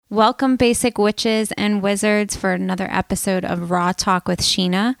Welcome, basic witches and wizards, for another episode of Raw Talk with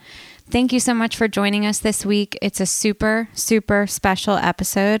Sheena. Thank you so much for joining us this week. It's a super, super special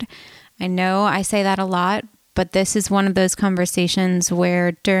episode. I know I say that a lot, but this is one of those conversations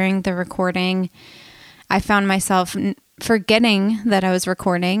where during the recording, I found myself forgetting that I was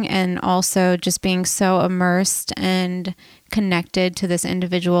recording and also just being so immersed and connected to this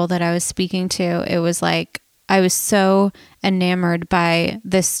individual that I was speaking to. It was like I was so enamored by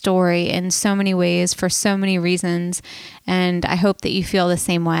this story in so many ways for so many reasons, and I hope that you feel the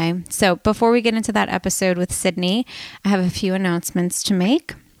same way. So before we get into that episode with Sydney, I have a few announcements to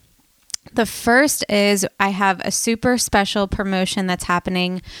make. The first is I have a super special promotion that's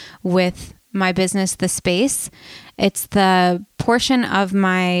happening with my business, The Space. It's the portion of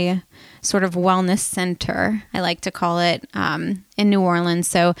my sort of wellness center, I like to call it, in New Orleans.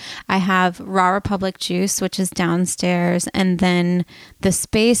 So I have Raw Republic Juice, which is downstairs, and then The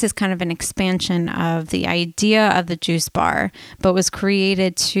Space is kind of an expansion of the idea of the juice bar, but was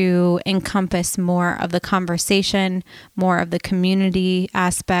created to encompass more of the conversation, more of the community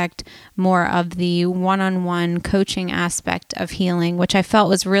aspect, more of the one-on-one coaching aspect of healing, which I felt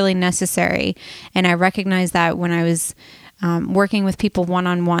was really necessary. And I recognized that when I was working with people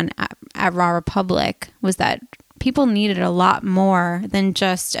one-on-one at Raw Republic, was that people needed a lot more than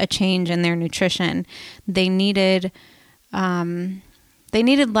just a change in their nutrition. They needed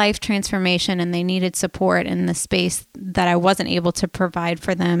life transformation, and they needed support in the space that I wasn't able to provide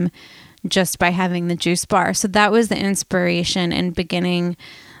for them just by having the juice bar. So that was the inspiration in beginning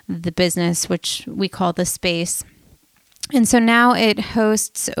the business, which we call The Space. And so now it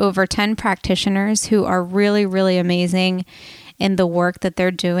hosts over 10 practitioners who are really, really amazing in the work that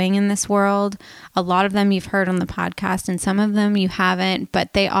they're doing in this world. A lot of them you've heard on the podcast, and some of them you haven't,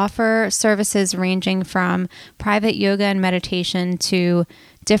 but they offer services ranging from private yoga and meditation to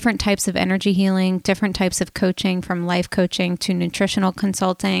different types of energy healing, different types of coaching, from life coaching to nutritional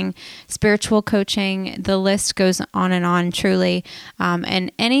consulting, spiritual coaching. The list goes on, truly.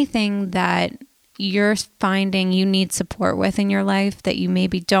 And anything that you're finding you need support with in your life that you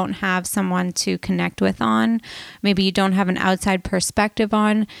maybe don't have someone to connect with on, maybe you don't have an outside perspective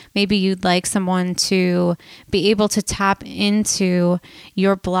on, maybe you'd like someone to be able to tap into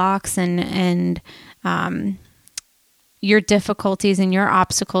your blocks and your difficulties and your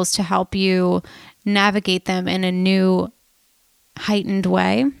obstacles to help you navigate them in a new, heightened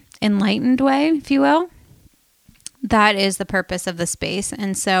way, enlightened way, if you will. That is the purpose of The Space.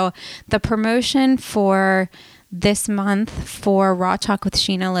 And so the promotion for this month for Raw Talk with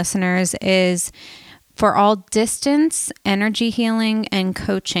Sheena listeners is for all distance, energy healing, and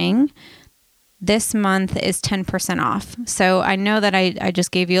coaching. This month is 10% off. So I know that I just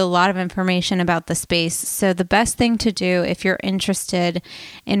gave you a lot of information about The Space. So the best thing to do if you're interested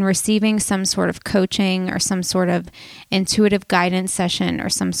in receiving some sort of coaching or some sort of intuitive guidance session or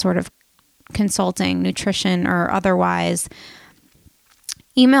some sort of consulting, nutrition or otherwise,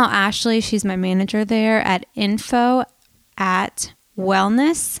 email Ashley, she's my manager there, at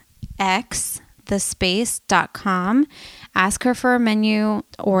info@wellnessxthespace.com. Ask her for a menu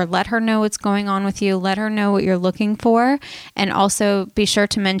or let her know what's going on with you. Let her know what you're looking for. And also be sure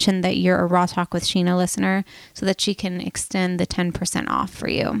to mention that you're a Raw Talk with Sheena listener so that she can extend the 10% off for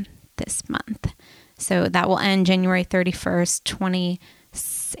you this month. So that will end January 31st,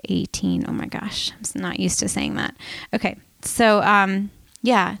 2018. Oh my gosh, I'm not used to saying that. Okay, so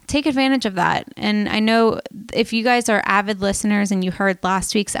yeah, take advantage of that. And I know if you guys are avid listeners and you heard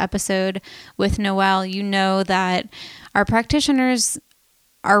last week's episode with Noelle, you know that our practitioners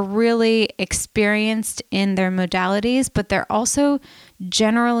are really experienced in their modalities, but they're also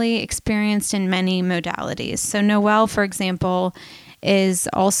generally experienced in many modalities. So Noelle, for example, is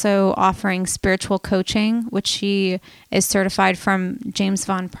also offering spiritual coaching, which she is certified from James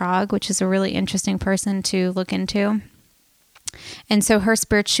Van Praagh, which is a really interesting person to look into. And so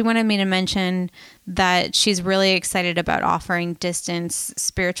she wanted me to mention that she's really excited about offering distance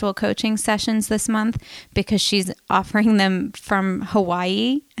spiritual coaching sessions this month because she's offering them from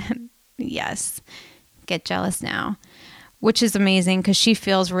Hawaii. Yes, get jealous now, which is amazing because she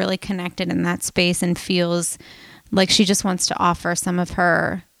feels really connected in that space and feels like she just wants to offer some of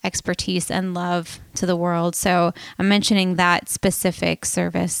her expertise and love to the world. So I'm mentioning that specific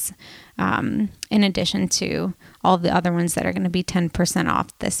service in addition to all the other ones that are going to be 10% off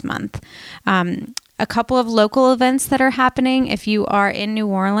this month. A couple of local events that are happening if you are in New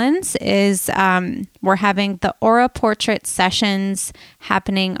Orleans is we're having the Aura Portrait Sessions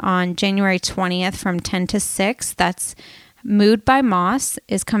happening on January 20th from 10 to 6. That's Mood by Moss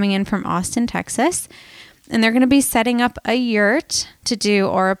is coming in from Austin, Texas. And they're going to be setting up a yurt to do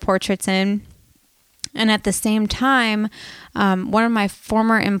aura portraits in. And at the same time, one of my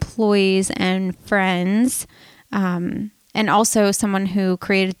former employees and friends, and also someone who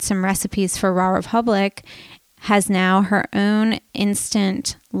created some recipes for Raw Republic, has now her own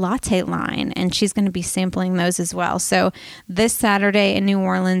instant latte line, and she's going to be sampling those as well. So this Saturday in New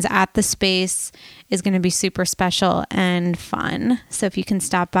Orleans at the Space is going to be super special and fun. So if you can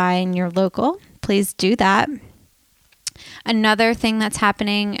stop by and you're local, please do that. Another thing that's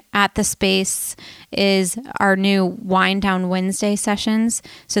happening at the Space is our new Wind Down Wednesday sessions.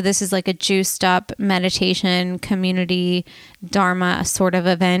 So this is like a juiced up meditation, community, Dharma sort of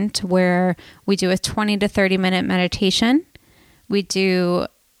event where we do a 20 to 30 minute meditation. We do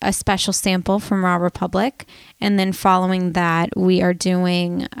a special sample from Raw Republic. And then following that, we are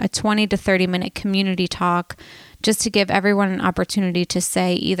doing a 20 to 30 minute community talk just to give everyone an opportunity to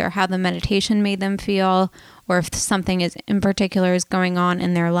say either how the meditation made them feel or if something is in particular is going on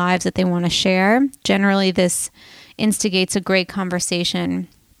in their lives that they want to share. Generally, this instigates a great conversation.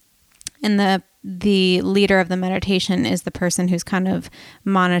 And the leader of the meditation is the person who's kind of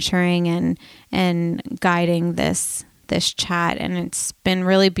monitoring and guiding this chat. And it's been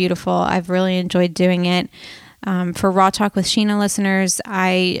really beautiful. I've really enjoyed doing it. For Raw Talk with Sheena listeners,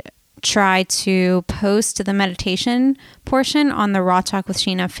 I try to post the meditation portion on the Raw Talk with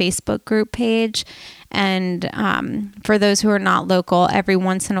Sheena Facebook group page. And for those who are not local, every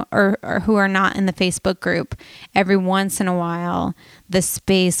once in a, or who are not in the Facebook group, every once in a while, the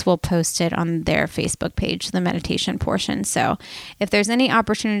Space will post it on their Facebook page, the meditation portion. So if there's any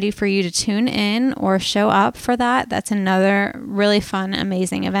opportunity for you to tune in or show up for that, that's another really fun,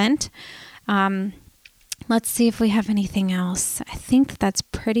 amazing event. Let's see if we have anything else. I think that's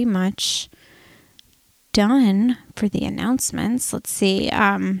pretty much done for the announcements. Let's see.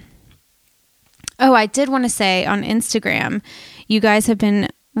 I did want to say on Instagram, you guys have been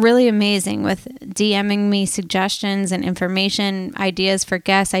really amazing with DMing me suggestions and information, ideas for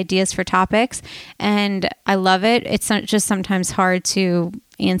guests, ideas for topics. And I love it. It's not just sometimes hard to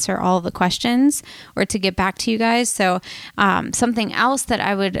answer all the questions or to get back to you guys. So something else that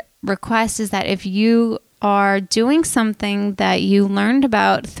I would request is that if you are doing something that you learned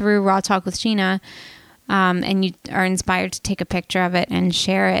about through Raw Talk with Sheena, and you are inspired to take a picture of it and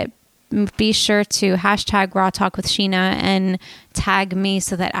share it, be sure to hashtag Raw Talk with Sheena and tag me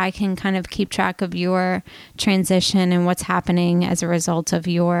so that I can kind of keep track of your transition and what's happening as a result of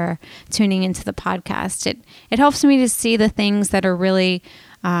your tuning into the podcast. It helps me to see the things that are really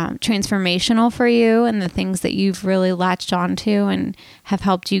transformational for you and the things that you've really latched onto and have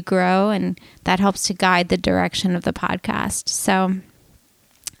helped you grow, and that helps to guide the direction of the podcast. So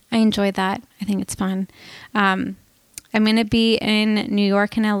I enjoy that. I think it's fun. I'm going to be in New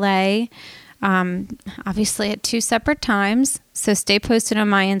York and LA, obviously at 2 separate times. So stay posted on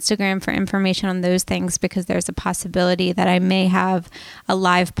my Instagram for information on those things, because there's a possibility that I may have a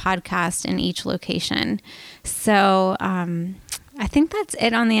live podcast in each location. So I think that's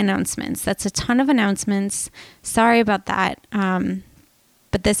it on the announcements. That's a ton of announcements. Sorry about that.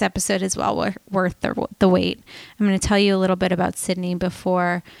 But this episode is well worth the wait. I'm going to tell you a little bit about Sydney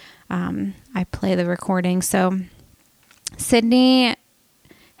before I play the recording. So Sydney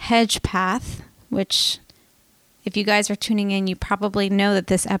Hedgepath, which if you guys are tuning in, you probably know that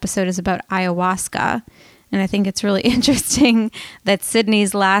this episode is about ayahuasca. And I think it's really interesting that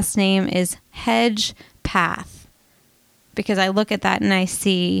Sydney's last name is Hedgepath, because I look at that and I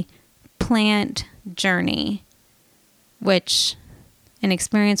see plant journey, which an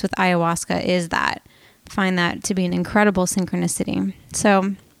experience with ayahuasca is that. Find that to be an incredible synchronicity.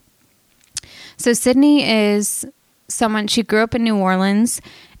 So Sydney is someone, she grew up in New Orleans,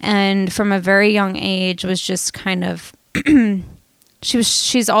 and from a very young age was just kind of,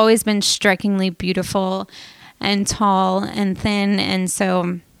 she's always been strikingly beautiful and tall and thin. And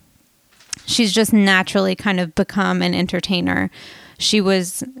so she's just naturally kind of become an entertainer. She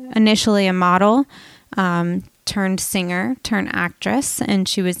was initially a model, turned singer, turned actress, and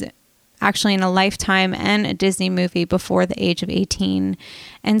she was actually in a Lifetime and a Disney movie before the age of 18.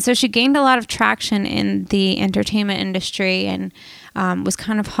 And so she gained a lot of traction in the entertainment industry and was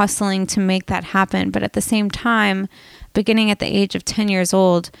kind of hustling to make that happen. But at the same time, beginning at the age of 10 years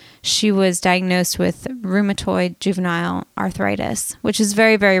old, she was diagnosed with rheumatoid juvenile arthritis, which is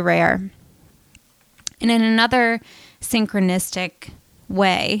very, very rare. And in another synchronistic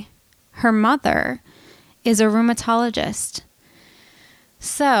way, her mother is a rheumatologist.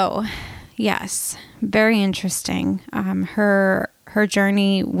 So, yes, very interesting. Her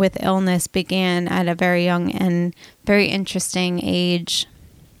journey with illness began at a very young and very interesting age,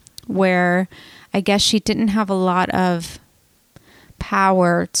 where I guess she didn't have a lot of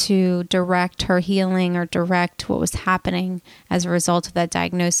power to direct her healing or direct what was happening as a result of that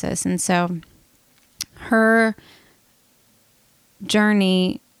diagnosis. And so her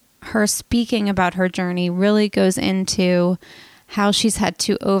journey, her speaking about her journey really goes into how she's had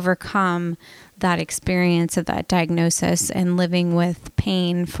to overcome that experience of that diagnosis and living with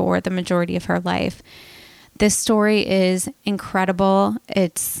pain for the majority of her life. This story is incredible.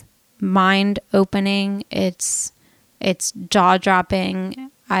 It's mind-opening. It's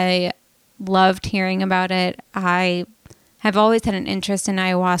jaw-dropping. I loved hearing about it. I have always had an interest in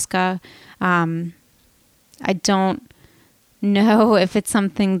ayahuasca. I don't know if it's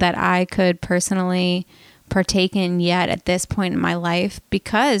something that I could personally partake in yet at this point in my life,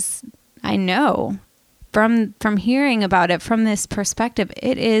 because I know from hearing about it from this perspective,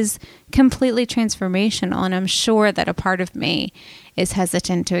 it is completely transformational, and I'm sure that a part of me is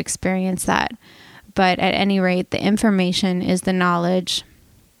hesitant to experience that. But at any rate, the information is the knowledge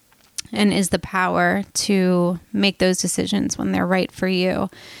and is the power to make those decisions when they're right for you.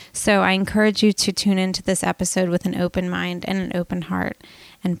 So I encourage you to tune into this episode with an open mind and an open heart.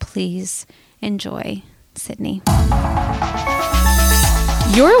 And please enjoy Sydney.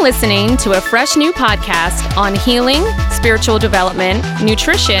 You're listening to a fresh new podcast on healing, spiritual development,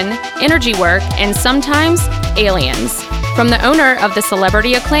 nutrition, energy work, and sometimes aliens. From the owner of the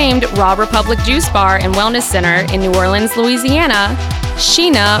celebrity-acclaimed Raw Republic Juice Bar and Wellness Center in New Orleans, Louisiana,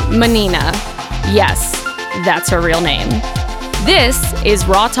 Sheena Manina. Yes, that's her real name. This is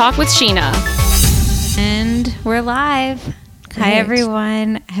Raw Talk with Sheena. And we're live. Great. Hi,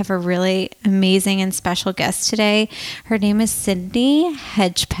 everyone. I have a really amazing and special guest today. Her name is Sydney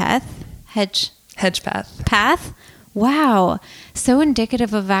Hedgepeth. Hedgepeth. Wow. So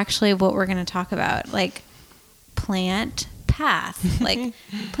indicative of actually what we're going to talk about. Like plant path,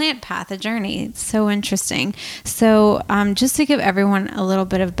 a journey. It's so interesting. So just to give everyone a little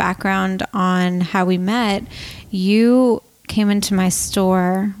bit of background on how we met, you came into my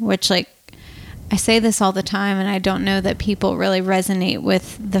store, which I say this all the time, and I don't know that people really resonate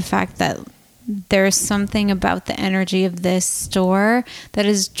with the fact that there's something about the energy of this store that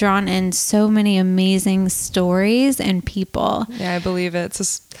has drawn in so many amazing stories and people. Yeah, I believe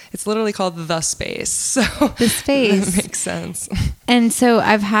it's literally called The Space. So The Space. That makes sense. And so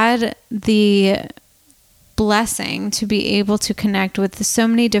I've had the blessing to be able to connect with so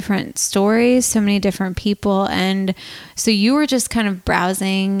many different stories, so many different people. And so you were just kind of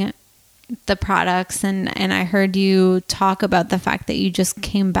browsing the products, and I heard you talk about the fact that you just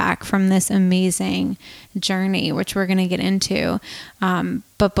came back from this amazing journey, which we're going to get into.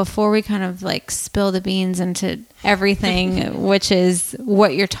 But before we kind of spill the beans into everything, which is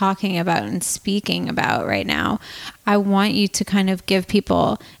what you're talking about and speaking about right now, I want you to kind of give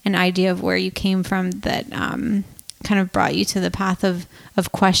people an idea of where you came from that kind of brought you to the path of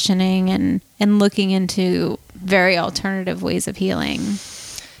questioning and looking into very alternative ways of healing.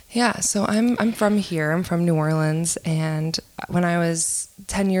 Yeah, so I'm from here. I'm from New Orleans, and when I was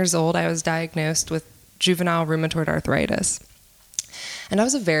 10 years old, I was diagnosed with juvenile rheumatoid arthritis. And I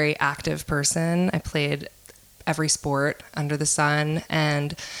was a very active person. I played every sport under the sun,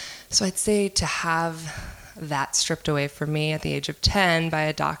 and so I'd say to have that stripped away from me at the age of 10 by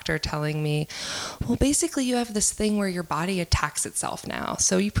a doctor telling me, well, basically you have this thing where your body attacks itself now,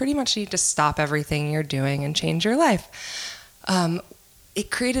 so you pretty much need to stop everything you're doing and change your life. It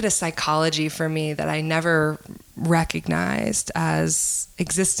created a psychology for me that I never recognized as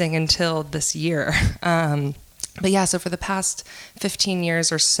existing until this year. But yeah, so for the past 15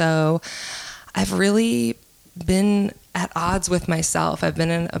 years or so, I've really been at odds with myself. I've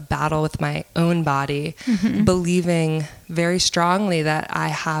been in a battle with my own body, believing very strongly that I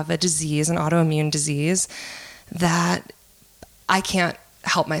have a disease, an autoimmune disease, that I can't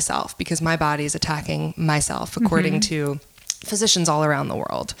help myself because my body is attacking myself, according to physicians all around the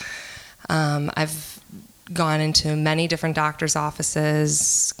world. I've gone into many different doctors'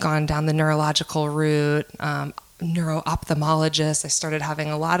 offices, gone down the neurological route, neuro-ophthalmologist. I started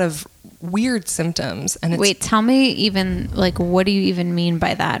having a lot of weird symptoms. And wait, tell me even what do you even mean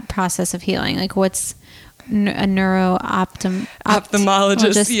by that process of healing? What's a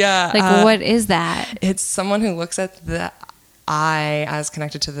ophthalmologist? Yeah. What is that? It's someone who looks at the eye as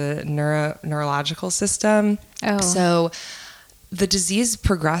connected to the neurological system. Oh. So the disease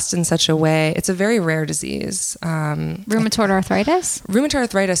progressed in such a way, it's a very rare disease. Rheumatoid arthritis? Rheumatoid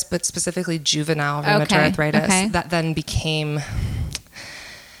arthritis, but specifically juvenile rheumatoid arthritis, that then became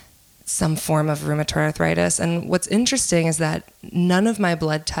some form of rheumatoid arthritis. And what's interesting is that none of my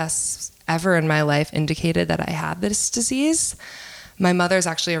blood tests ever in my life indicated that I had this disease. My mother's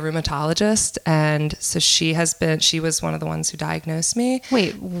actually a rheumatologist, and so she was one of the ones who diagnosed me.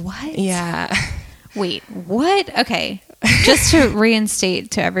 Wait, what? Yeah. Wait, what? Okay. Just to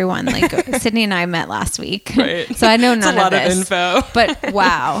reinstate to everyone, like Sydney and I met last week. Right. So I know none It's a lot of this. info. But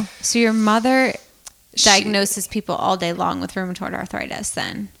wow. So your mother diagnoses people all day long with rheumatoid arthritis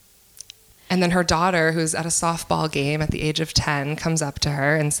then? And then her daughter, who's at a softball game at the age of 10, comes up to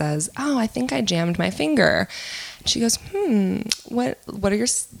her and says, "Oh, I think I jammed my finger." And she goes, what are your,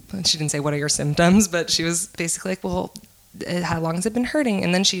 she didn't say what are your symptoms, but she was basically like, well, how long has it been hurting?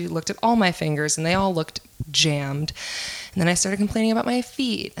 And then she looked at all my fingers and they all looked jammed. And then I started complaining about my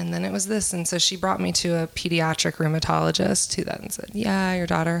feet, and then it was this. And so she brought me to a pediatric rheumatologist who then said, yeah, your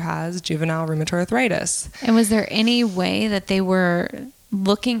daughter has juvenile rheumatoid arthritis. And was there any way that they were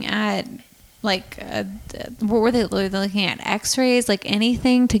looking at, like, what were they looking at? X-rays, like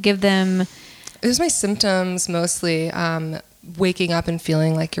anything to give them? It was my symptoms mostly, waking up and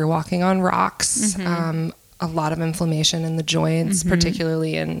feeling like you're walking on rocks, a lot of inflammation in the joints,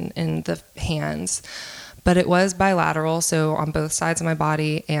 particularly in the hands. But it was bilateral, so on both sides of my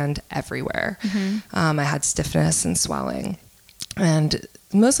body and everywhere. I had stiffness and swelling, and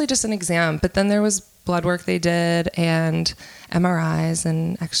mostly just an exam. But then there was blood work they did and MRIs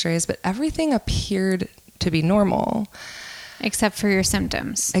and X-rays, but everything appeared to be normal. Except for your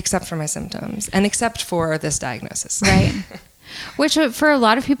symptoms. Except for my symptoms, and except for this diagnosis. Right. Which, for a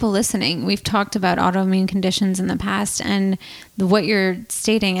lot of people listening, we've talked about autoimmune conditions in the past, and what you're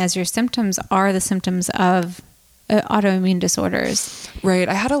stating as your symptoms are the symptoms of autoimmune disorders. Right.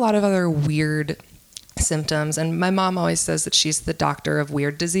 I had a lot of other weird symptoms, and my mom always says that she's the doctor of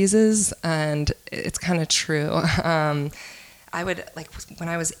weird diseases, and it's kind of true. I would, like, when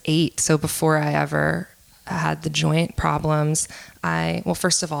I was 8, so before I ever had the joint problems, well,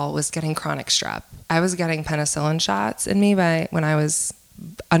 first of all, was getting chronic strep. I was getting penicillin shots in me when I was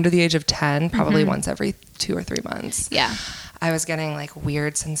under the age of 10, probably once every 2 or 3 months. Yeah. I was getting like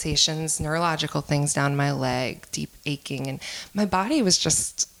weird sensations, neurological things down my leg, deep aching, and my body was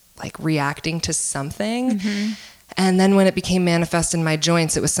just like reacting to something. And then when it became manifest in my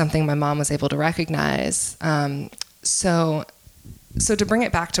joints, it was something my mom was able to recognize. So to bring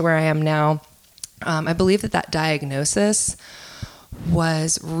it back to where I am now, I believe that diagnosis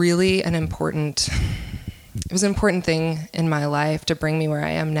was really an important thing in my life to bring me where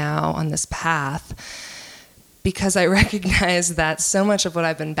I am now on this path, because I recognize that so much of what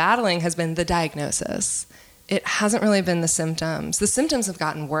I've been battling has been the diagnosis. It hasn't really been the symptoms. The symptoms have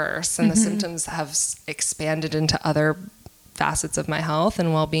gotten worse, and the symptoms have expanded into other facets of my health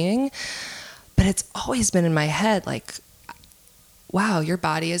and well-being. But it's always been in my head, like, wow, your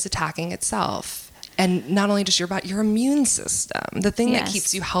body is attacking itself. And not only just your body, your immune system, the thing that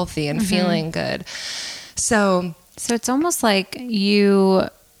keeps you healthy and feeling good. So it's almost like you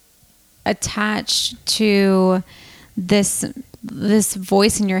attach to this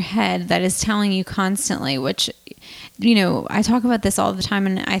voice in your head that is telling you constantly, which, you know, I talk about this all the time,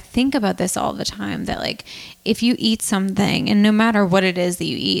 and I think about this all the time, that like, if you eat something, and no matter what it is that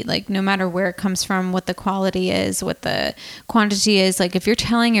you eat, like no matter where it comes from, what the quality is, what the quantity is, like if you're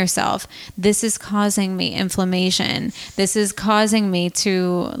telling yourself, this is causing me inflammation, this is causing me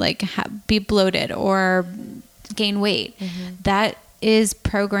to like be bloated or gain weight, that is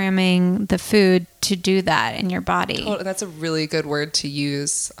programming the food to do that in your body. Oh, that's a really good word to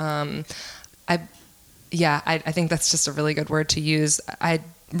use. I think that's just a really good word to use.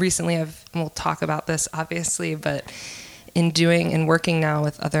 We'll talk about this obviously, but in working now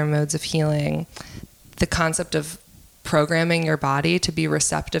with other modes of healing, the concept of programming your body to be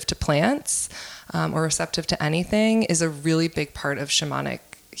receptive to plants or receptive to anything is a really big part of shamanic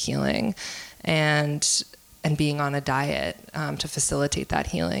healing and being on a diet to facilitate that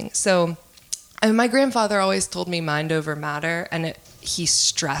healing. So my grandfather always told me mind over matter, and he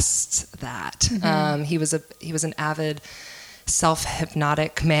stressed that. He was an avid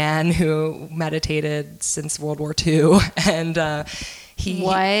self-hypnotic man who meditated since World War II, and no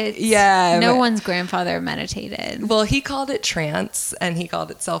one's grandfather meditated. Well, he called it trance, and he called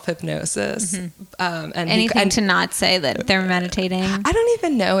it self-hypnosis. And anything to not say that they're meditating. I don't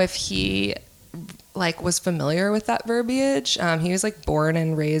even know if he was familiar with that verbiage. He was born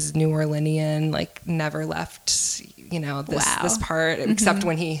and raised New Orleanian, never left, this part, except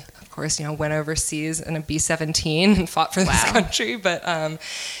when he, of course, went overseas in a B-17 and fought for this country. But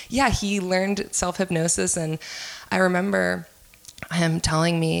he learned self-hypnosis, and I remember him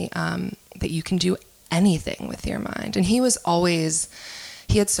telling me that you can do anything with your mind. And he was always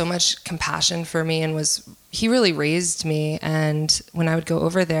he had so much compassion for me and he really raised me. And when I would go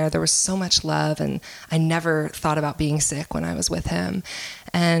over there was so much love, and I never thought about being sick when I was with him.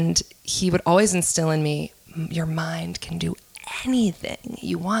 And he would always instill in me, your mind can do anything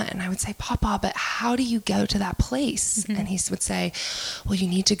you want. And I would say, Papa, but how do you go to that place? And he would say, well, you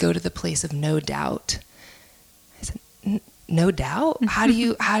need to go to the place of no doubt. I said, no doubt? How do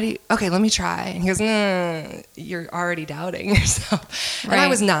you, okay, let me try. And he goes, no, you're already doubting yourself. Right. And I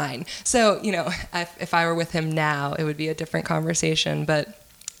was 9. So, if I were with him now, it would be a different conversation. But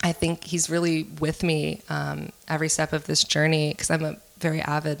I think he's really with me every step of this journey, because I'm a very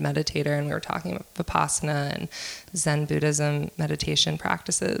avid meditator, and we were talking about Vipassana and Zen Buddhism meditation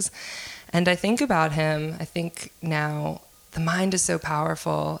practices. And I think about him, I think now the mind is so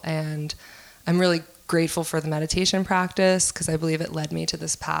powerful, and I'm really grateful for the meditation practice, because I believe it led me to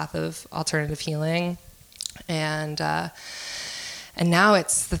this path of alternative healing. And now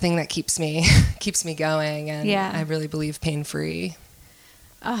it's the thing that keeps me going, and I really believe pain-free.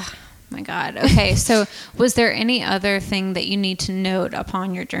 Oh my God. Okay. So was there any other thing that you need to note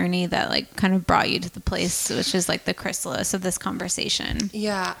upon your journey that like kind of brought you to the place, which is like the chrysalis of this conversation?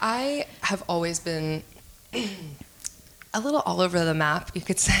 Yeah, I have always been a little all over the map, you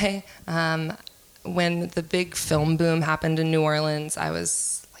could say. When the big film boom happened in New Orleans, I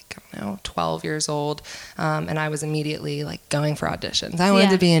was 12 years old, and I was immediately like going for auditions. I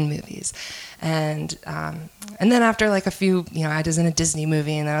wanted to be in movies, and then after like a few, I was in a Disney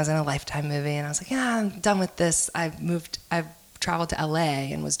movie, and then I was in a Lifetime movie, and I was like, yeah, I'm done with this. I've traveled to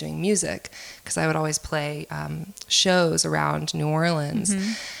LA and was doing music, because I would always play shows around New Orleans.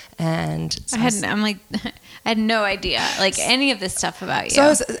 And so I had no idea like any of this stuff about you.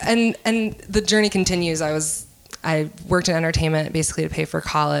 So and the journey continues. I worked in entertainment basically to pay for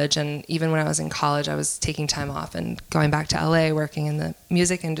college, and even when I was in college, I was taking time off and going back to LA, working in the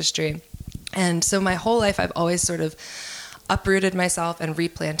music industry. And so my whole life, I've always sort of uprooted myself and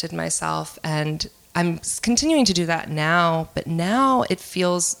replanted myself, and I'm continuing to do that now, but now it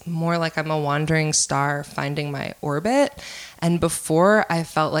feels more like I'm a wandering star finding my orbit. And before, I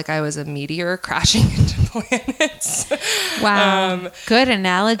felt like I was a meteor crashing into planets. Wow. Good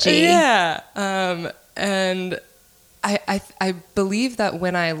analogy. Yeah. And I believe that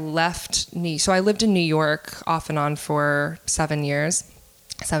when I left so I lived in New York off and on for 7,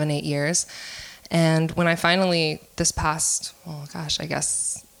 8 years. And when I finally, this past, I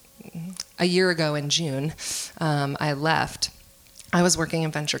guess a year ago in June, I left, I was working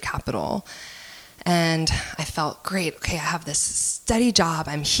in venture capital. And I felt great. Okay, I have this steady job.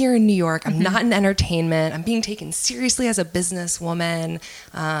 I'm here in New York. I'm not in entertainment. I'm being taken seriously as a businesswoman.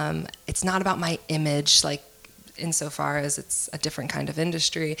 It's not about my image, like insofar as it's a different kind of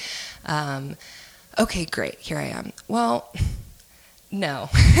industry. Okay, great. Here I am. Well, no,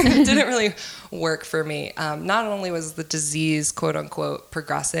 it didn't really work for me. Not only was the disease, quote unquote,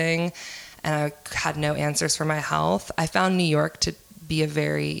 progressing, and I had no answers for my health, I found New York to be a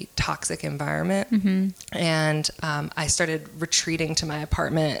very toxic environment. And I started retreating to my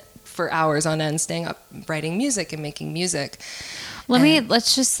apartment for hours on end, staying up writing music and making music.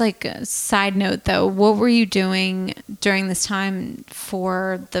 Let's just like side note though, what were you doing during this time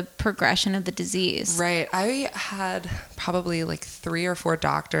for the progression of the disease? Right. I had probably like 3 or 4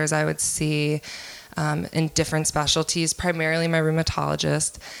 doctors I would see in different specialties, primarily my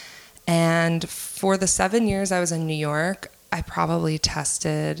rheumatologist. And for the 7 years I was in New York, I probably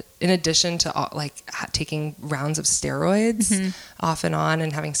tested, in addition to taking rounds of steroids off and on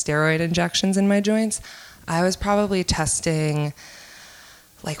and having steroid injections in my joints, I was probably testing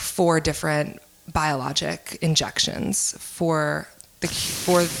like 4 different biologic injections for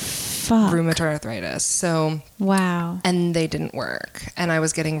rheumatoid arthritis. So wow. And they didn't work. And I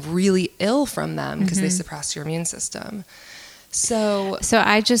was getting really ill from them because they suppress your immune system. So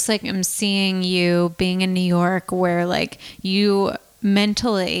I just like am seeing you being in New York where like you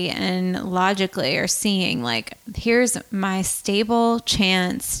mentally and logically are seeing like, here's my stable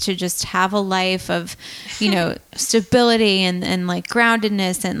chance to just have a life of, stability and like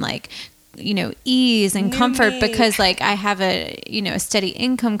groundedness and like, ease and comfort because like I have a steady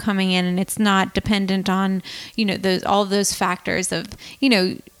income coming in and it's not dependent on, all those factors of,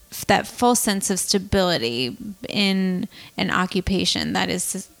 that full sense of stability in an occupation that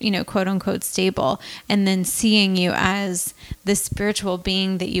is, quote unquote stable, and then seeing you as the spiritual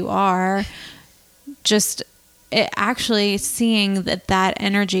being that you are, just actually seeing that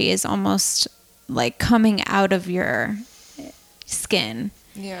energy is almost like coming out of your skin.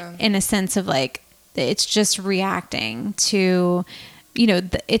 Yeah. In a sense of like, it's just reacting to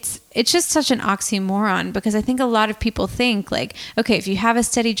it's just such an oxymoron, because I think a lot of people think like, okay, if you have a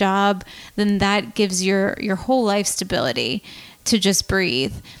steady job, then that gives your whole life stability to just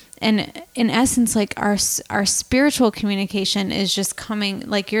breathe. And in essence, like our spiritual communication is just coming,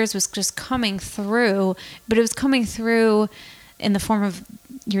 like yours was just coming through, but it was coming through in the form of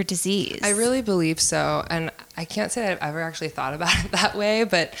your disease. I really believe so. And I can't say that I've ever actually thought about it that way,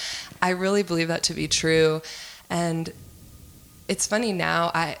 but I really believe that to be true. And it's funny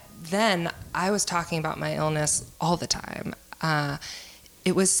now, I was talking about my illness all the time.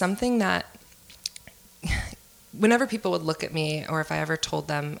 It was something that whenever people would look at me, or if I ever told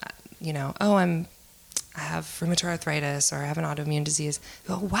them, oh, I have rheumatoid arthritis, or I have an autoimmune disease,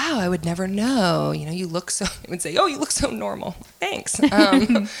 they go, wow, I would never know. You look so, I would say, oh, you look so normal. Thanks.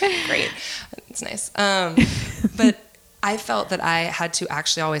 Great. It's nice. But I felt that I had to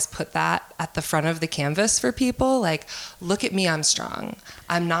actually always put that at the front of the canvas for people. Like, look at me, I'm strong.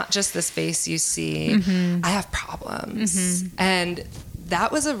 I'm not just this face you see. Mm-hmm. I have problems. Mm-hmm. And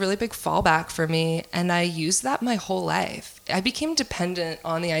that was a really big fallback for me. And I used that my whole life. I became dependent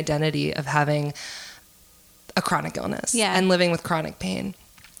on the identity of having a chronic illness and living with chronic pain.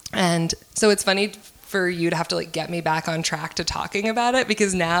 And so it's funny for you to have to like get me back on track to talking about it,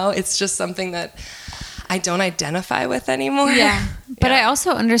 because now it's just something that I don't identify with anymore. Yeah. But I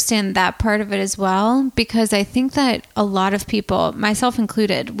also understand that part of it as well, because I think that a lot of people, myself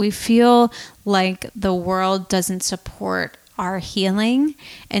included, we feel like the world doesn't support our healing.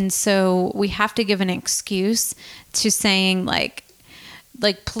 And so we have to give an excuse to saying like,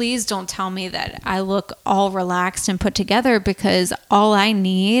 please don't tell me that I look all relaxed and put together, because all I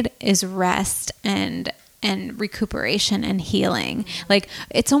need is rest and recuperation and healing. Like,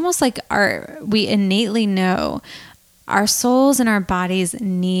 it's almost like we innately know our souls and our bodies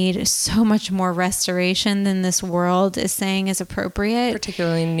need so much more restoration than this world is saying is appropriate.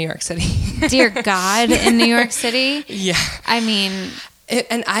 Particularly in New York City. Dear God, in New York City. Yeah. I mean...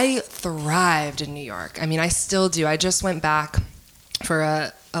 and I thrived in New York. I mean, I still do. I just went back for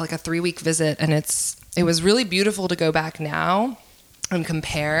a 3-week visit, and it was really beautiful to go back now and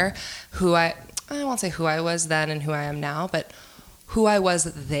compare I won't say who I was then and who I am now, but who I was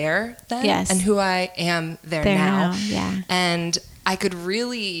there then and who I am there now. Yeah. And I could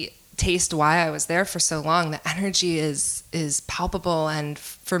really taste why I was there for so long. The energy is palpable. And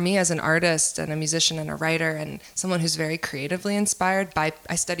for me as an artist and a musician and a writer and someone who's very creatively inspired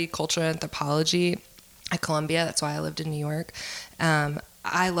I studied cultural anthropology at Columbia. That's why I lived in New York.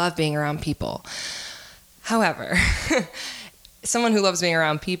 I love being around people. However, someone who loves being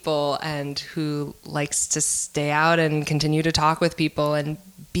around people and who likes to stay out and continue to talk with people and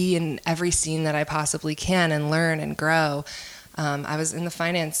be in every scene that I possibly can and learn and grow. I was in the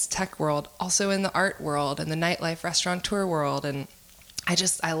finance tech world, also in the art world and the nightlife restaurateur world. And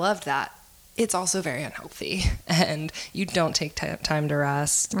I loved that. It's also very unhealthy, and you don't take time to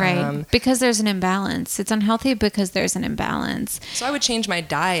rest. Right. Because there's an imbalance. It's unhealthy because there's an imbalance. So I would change my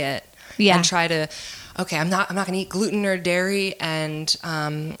diet and try to, okay, I'm not going to eat gluten or dairy or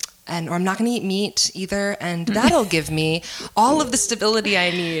I'm not going to eat meat either. And that'll give me all of the stability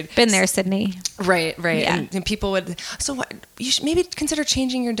I need. Been there, Sydney. Right. Yeah. And people would, so what, you should maybe consider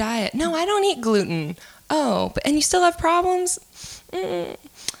changing your diet. No, I don't eat gluten. Oh, and you still have problems?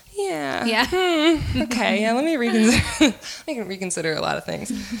 Yeah. Okay. Yeah. Let me reconsider a lot of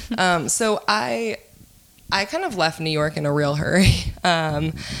things. So I kind of left New York in a real hurry.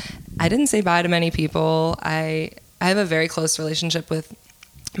 I didn't say bye to many people. I have a very close relationship with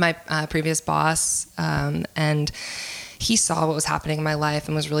my previous boss, and he saw what was happening in my life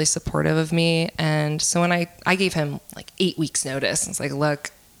and was really supportive of me. And so when I gave him like 8 weeks notice, it's like,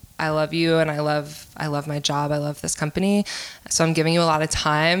 look, I love you and I love my job. I love this company. So I'm giving you a lot of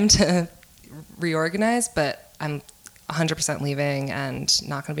time to reorganize, but I'm 100% leaving and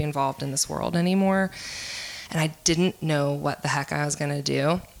not going to be involved in this world anymore. And I didn't know what the heck I was going to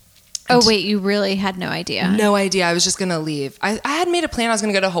do. Oh, wait, you really had no idea? No idea. I was just going to leave. I had made a plan. I was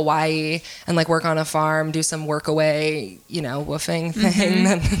going to go to Hawaii and like work on a farm, do some work away, woofing thing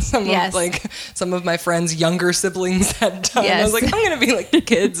that some of my friends' younger siblings had done. Yes. I was like, I'm going to be like the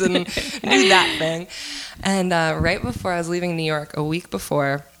kids and do that thing. And right before I was leaving New York, a week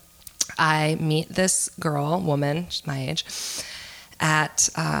before, I meet this woman, she's my age, at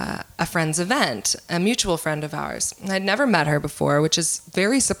a friend's event, a mutual friend of ours. I'd never met her before, which is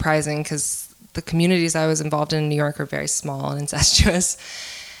very surprising because the communities I was involved in New York are very small and incestuous.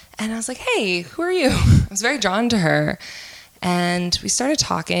 And I was like, hey, who are you? I was very drawn to her. And we started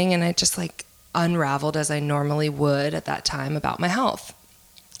talking, and I just like unraveled as I normally would at that time about my health.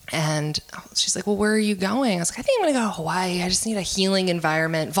 And she's like, well, where are you going? I was like, I think I'm going to go to Hawaii. I just need a healing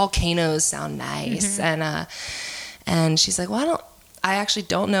environment. Volcanoes sound nice. And she's like, well, I actually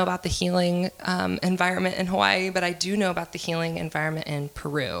don't know about the healing environment in Hawaii, but I do know about the healing environment in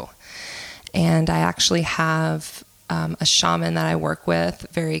Peru. And I actually have a shaman that I work with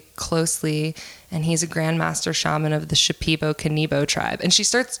very closely, and he's a grandmaster shaman of the Shipibo Kanibo tribe. And she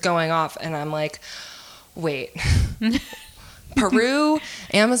starts going off, and I'm like, wait. Peru,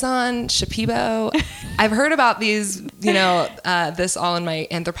 Amazon, Shipibo. I've heard about these, this all in my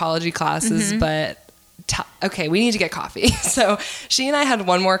anthropology classes, but okay, we need to get coffee. So she and I had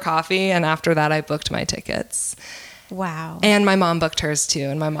one more coffee, and after that I booked my tickets. Wow. And my mom booked hers too,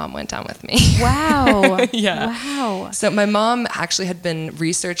 and my mom went down with me. Wow. Yeah. Wow. So my mom actually had been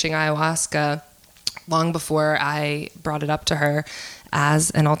researching ayahuasca long before I brought it up to her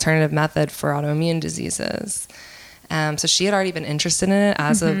as an alternative method for autoimmune diseases. So she had already been interested in it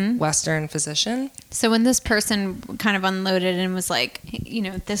as a Western physician. So when this person kind of unloaded and was like,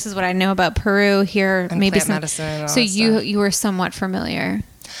 this is what I know about Peru here, and maybe plant medicine and all so that stuff. you were somewhat familiar.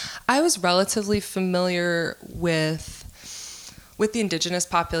 I was relatively familiar with the indigenous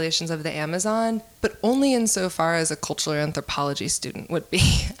populations of the Amazon, but only insofar as a cultural anthropology student would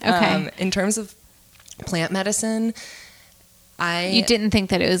be. Okay. In terms of plant medicine, You didn't think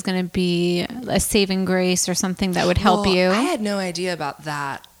that it was going to be a saving grace or something that would help you? I had no idea about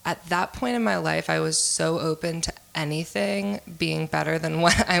that. At that point in my life, I was so open to anything being better than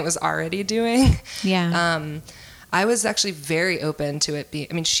what I was already doing. Yeah. I was actually very open to it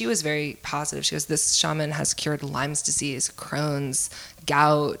being, she was very positive. She goes, this shaman has cured Lyme's disease, Crohn's,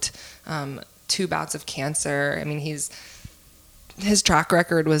 gout, 2 bouts of cancer. His track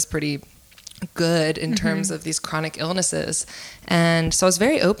record was pretty good in terms of these chronic illnesses. And so I was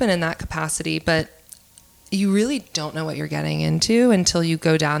very open in that capacity, but you really don't know what you're getting into until you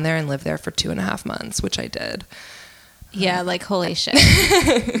go down there and live there for 2.5 months, which I did. Yeah, like, holy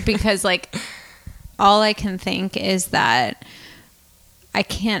shit. Because, like, all I can think is that I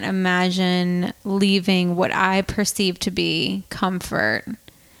can't imagine leaving what I perceive to be comfort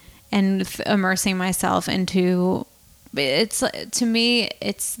and immersing myself into... It's, to me,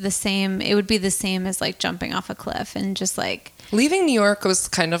 it's the same. It would be the same as like jumping off a cliff and just like... Leaving New York was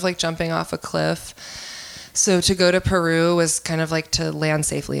kind of like jumping off a cliff. So to go to Peru was kind of like to land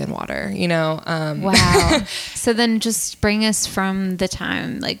safely in water, Wow. So then just bring us from the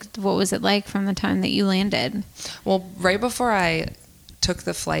time, like, what was it like from the time that you landed? Well, right before I took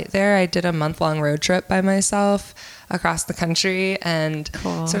the flight there, I did a month-long road trip by myself across the country and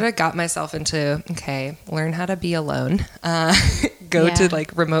sort of got myself into, learn how to be alone, go to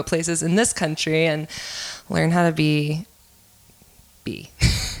like remote places in this country and learn how to be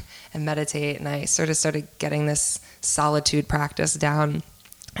and meditate. And I sort of started getting this solitude practice down.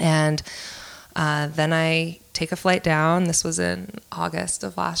 And then I take a flight down. This was in August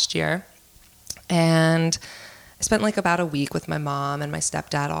of last year. And I spent like about a week with my mom, and my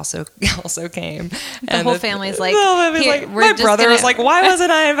stepdad also came. The whole family's like, my brother was like, why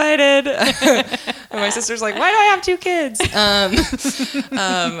wasn't I invited? And my sister's like, why do I have 2 kids?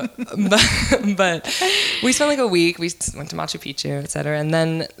 But we spent like a week. We went to Machu Picchu, etc. And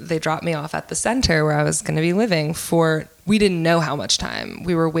then they dropped me off at the center where I was going to be living we didn't know how much time.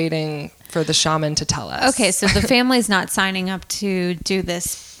 We were waiting for the shaman to tell us. Okay, so the family's not signing up to do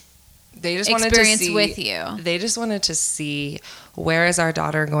this. They just wanted to see with you. They just wanted to see where is our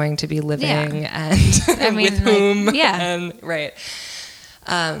daughter going to be living and with whom. And right.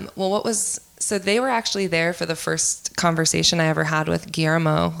 So they were actually there for the first conversation I ever had with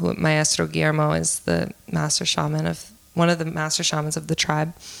Guillermo, Maestro Guillermo is the master shaman one of the master shamans of the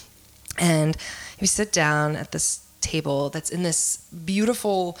tribe. And we sit down at this table that's in this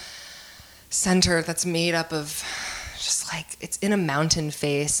beautiful center that's made up of just like, it's in a mountain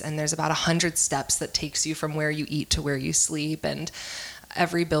face, and there's about 100 steps that takes you from where you eat to where you sleep, and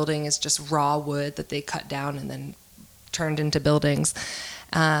every building is just raw wood that they cut down and then turned into buildings,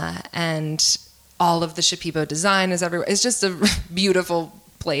 and all of the Shipibo design is everywhere. It's just a beautiful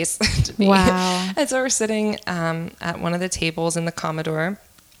place to be. Wow. And so we're sitting at one of the tables in the Commodore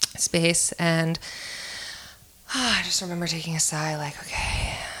space, and I just remember taking a sigh, like,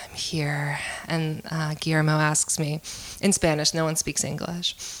 okay, I'm here. And Guillermo asks me in Spanish, no one speaks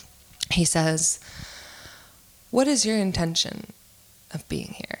English. He says, what is your intention of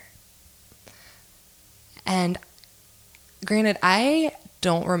being here? And granted, I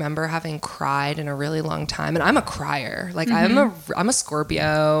don't remember having cried in a really long time, and I'm a crier. Like, I'm a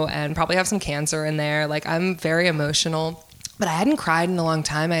Scorpio and probably have some Cancer in there. Like, I'm very emotional, but I hadn't cried in a long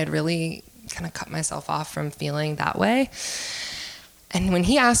time. I had really kind of cut myself off from feeling that way. And when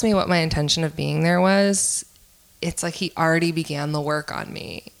he asked me what my intention of being there was, it's like he already began the work on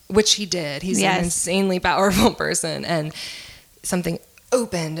me, which he did. He's an insanely powerful person. And something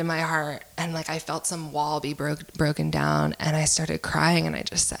opened in my heart, and like I felt some wall be broken down, and I started crying, and I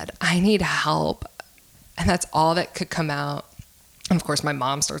just said, I need help. And that's all that could come out. And of course, my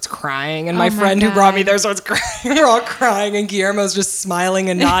mom starts crying, and my friend who brought me there starts crying. We're all crying, and Guillermo's just smiling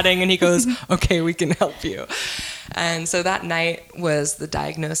and nodding, and he goes, okay, we can help you. And so that night was the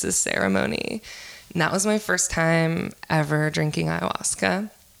diagnosis ceremony. And that was my first time ever drinking ayahuasca.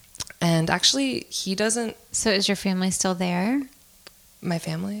 And actually, he doesn't... So is your family still there? My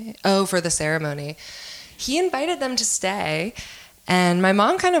family? Oh, for the ceremony. He invited them to stay. And my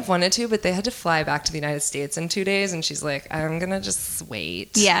mom kind of wanted to, but they had to fly back to the United States in 2 days. And she's like, I'm going to just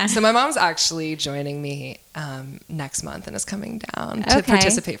wait. Yeah. So my mom's actually joining me next month and is coming down to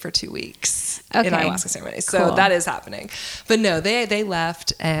participate for 2 weeks in ayahuasca ceremony. So that is happening. But no, they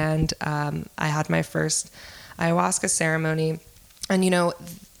left, and I had my first ayahuasca ceremony. And, you know,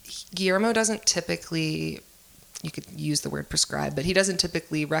 Guillermo doesn't typically... You could use the word prescribe, but he doesn't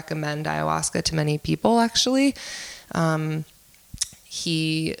typically recommend ayahuasca to many people, actually. And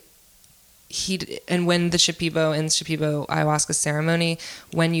when the Shipibo ayahuasca ceremony,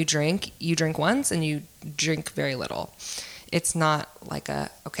 when you drink once and you drink very little. It's not like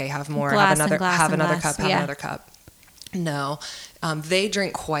have more, have another cup. No, they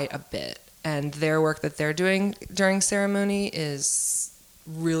drink quite a bit, and their work that they're doing during ceremony is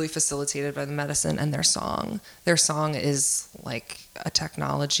really facilitated by the medicine and their song. Their song is like a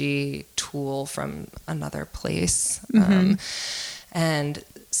technology tool from another place. And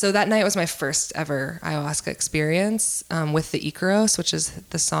so that night was my first ever ayahuasca experience with the Icaros, which is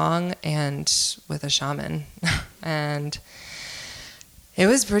the song, and with a shaman. And it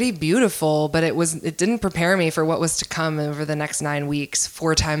was pretty beautiful, but it didn't prepare me for what was to come over the next 9 weeks,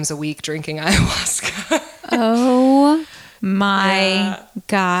 4 times a week drinking ayahuasca. Oh my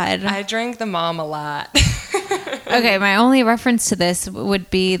God. I drank the mom a lot. Okay, my only reference to this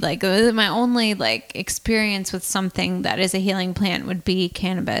would be like my only like experience with something that is a healing plant would be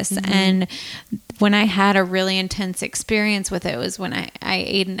cannabis. And when I had a really intense experience with it was when I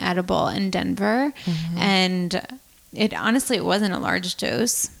ate an edible in Denver. And it wasn't a large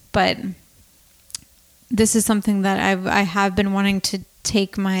dose, but this is something that I have been wanting to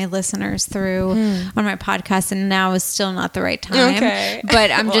take my listeners through on my podcast, and now is still not the right time. Okay. But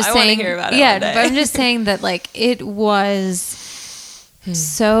I'm just saying, hear about it but I'm just saying that like it was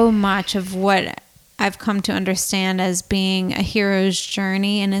so much of what I've come to understand as being a hero's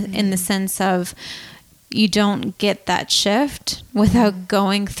journey, in the sense of you don't get that shift without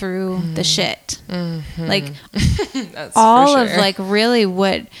going through the shit. Like all of like really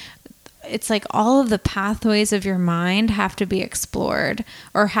what. It's like all of the pathways of your mind have to be explored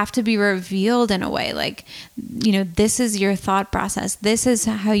or have to be revealed in a way. Like, you know, this is your thought process. This is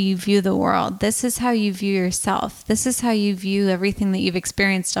how you view the world. This is how you view yourself. This is how you view everything that you've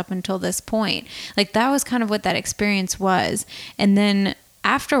experienced up until this point. Like that was kind of what that experience was. And then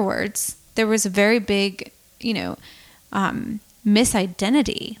afterwards, there was a very big, you know,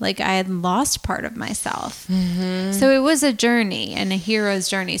 misidentity. Like I had lost part of myself. So it was a journey and a hero's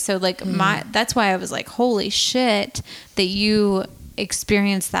journey. So like that's why I was like, holy shit, that you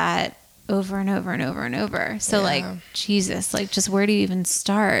experienced that over and over and over and over. So like, Jesus, like just where do you even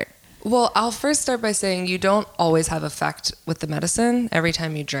start? Well, I'll first start by saying you don't always have effect with the medicine every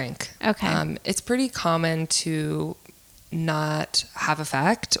time you drink. Okay. It's pretty common to not have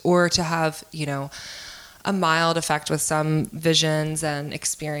effect, or to have, you know, a mild effect with some visions and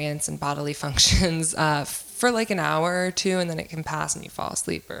experience and bodily functions for like an hour or two, and then it can pass and you fall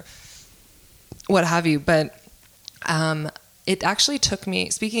asleep or what have you. But it actually took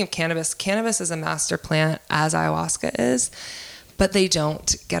me, speaking of cannabis is a master plant as ayahuasca is, but they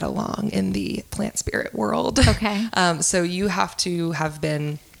don't get along in the plant spirit world. Okay. So you have to have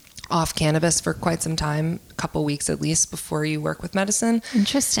been off cannabis for quite some time, a couple weeks at least, before you work with medicine.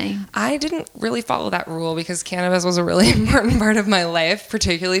 Interesting. I didn't really follow that rule because cannabis was a really important part of my life,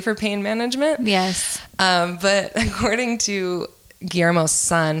 particularly for pain management. Yes. But according to Guillermo's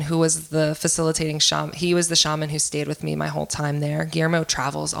son, who was the facilitating shaman, he was the shaman who stayed with me my whole time there. Guillermo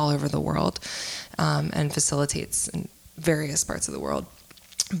travels all over the world and facilitates in various parts of the world.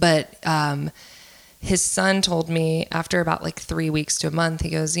 But his son told me after about like 3 weeks to a month,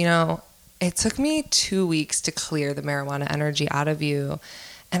 he goes, you know, it took me 2 weeks to clear the marijuana energy out of you.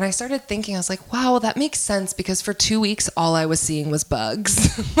 And I started thinking, I was like, wow, well, that makes sense, because for 2 weeks, all I was seeing was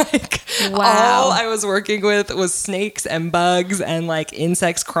bugs. Like, wow. All I was working with was snakes and bugs and like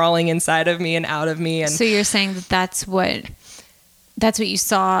insects crawling inside of me and out of me. And so you're saying that that's what That's what you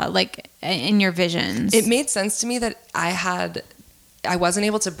saw, like, in your visions. It made sense to me that I wasn't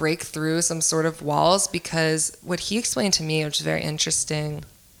able to break through some sort of walls, because what he explained to me, which is very interesting,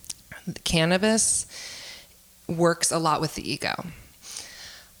 cannabis works a lot with the ego,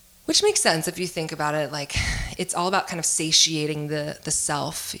 which makes sense if you think about it. Like, it's all about kind of satiating the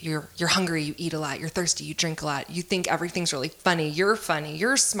self. You're hungry, you eat a lot. You're thirsty, you drink a lot. You think everything's really funny, you're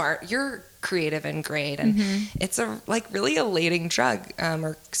smart, you're creative and great. And it's a like really elating drug,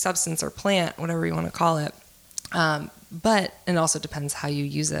 or substance or plant, whatever you want to call it. But it also depends how you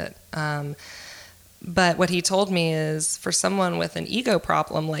use it. But what he told me is, for someone with an ego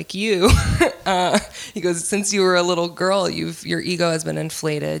problem like you, he goes, since you were a little girl, your ego has been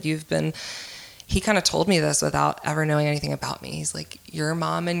inflated. He kind of told me this without ever knowing anything about me. He's like, your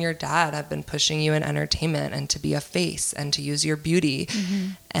mom and your dad have been pushing you in entertainment and to be a face and to use your beauty.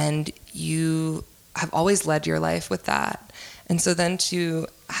 And you have always led your life with that. And so then to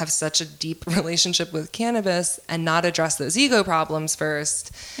have such a deep relationship with cannabis and not address those ego problems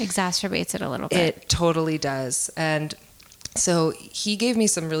first exacerbates it a little bit. It totally does. And so he gave me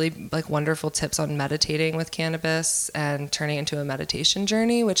some really like wonderful tips on meditating with cannabis and turning it into a meditation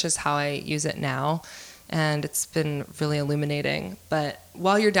journey, which is how I use it now. And it's been really illuminating. But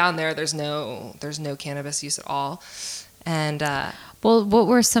while you're down there, there's no cannabis use at all. And well, what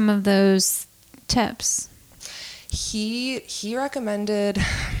were some of those tips? He recommended,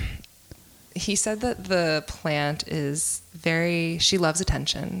 he said that the plant is she loves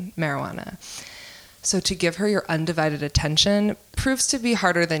attention, marijuana. So to give her your undivided attention proves to be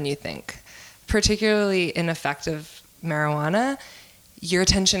harder than you think. Particularly in effective marijuana, your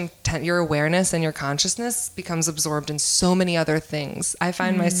attention, your awareness and your consciousness becomes absorbed in so many other things. I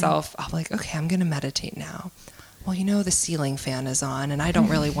find myself, I'm like, okay, I'm going to meditate now. Well, the ceiling fan is on and I don't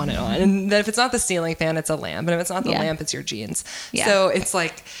really want it on. And then if it's not the ceiling fan, it's a lamp. And if it's not the lamp, it's your jeans. Yeah. So it's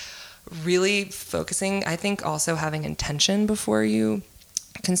like really focusing. I think also having intention before you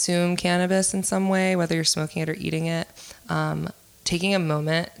consume cannabis in some way, whether you're smoking it or eating it. Taking a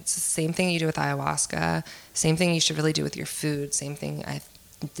moment. It's the same thing you do with ayahuasca. Same thing you should really do with your food. Same thing I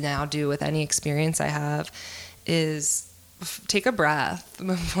now do with any experience I have is take a breath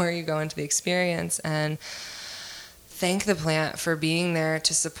before you go into the experience and thank the plant for being there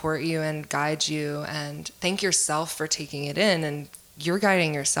to support you and guide you, and thank yourself for taking it in, and you're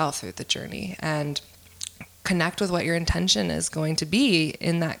guiding yourself through the journey, and connect with what your intention is going to be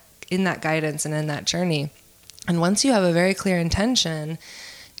in that guidance and in that journey. And once you have a very clear intention,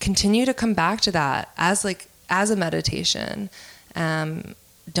 continue to come back to that as a meditation.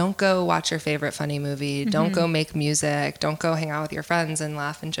 Don't go watch your favorite funny movie. Don't go make music. Don't go hang out with your friends and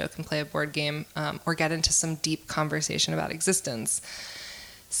laugh and joke and play a board game, or get into some deep conversation about existence.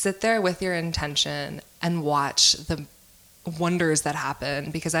 Sit there with your intention and watch the wonders that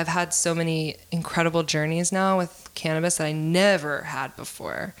happen, because I've had so many incredible journeys now with cannabis that I never had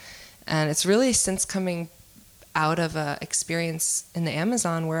before. And it's really since coming out of a experience in the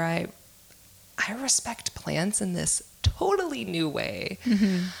Amazon where I respect plants in this totally new way.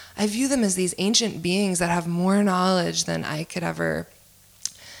 I view them as these ancient beings that have more knowledge than I could ever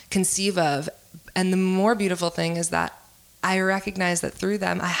conceive of. And the more beautiful thing is that I recognize that through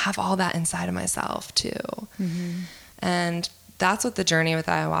them, I have all that inside of myself too. And that's what the journey with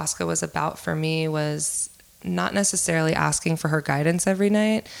ayahuasca was about for me, was not necessarily asking for her guidance every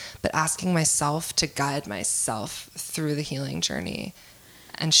night, but asking myself to guide myself through the healing journey.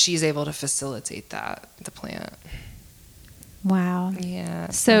 And she's able to facilitate that, the plant. Wow. Yeah.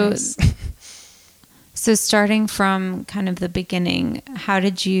 So, nice. So starting from kind of the beginning, how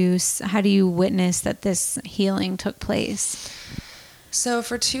do you witness that this healing took place? So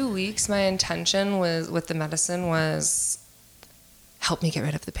for 2 weeks, my intention with the medicine was help me get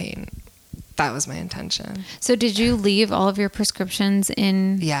rid of the pain. That was my intention. So did you leave all of your prescriptions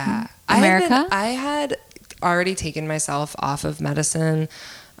in America? I had already taken myself off of medicine.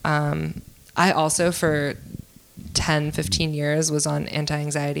 I also, for 10, 15 years, was on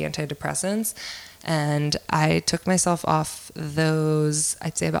anti-anxiety, antidepressants. And I took myself off those,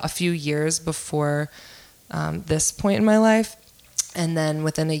 I'd say about a few years before this point in my life. And then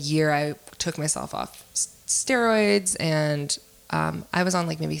within a year, I took myself off steroids, and I was on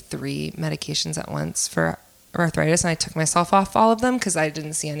like maybe 3 medications at once for arthritis, and I took myself off all of them because I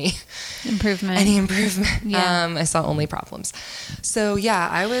didn't see any improvement. Yeah. I saw only problems. So yeah,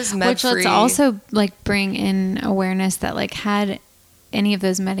 I was med free. Which let's also like bring in awareness that like had any of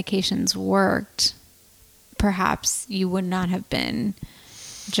those medications worked, perhaps you would not have been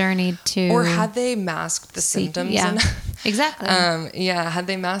journeyed to, or had they masked the symptoms. Yeah, exactly. Had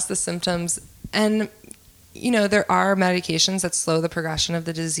they masked the symptoms, and there are medications that slow the progression of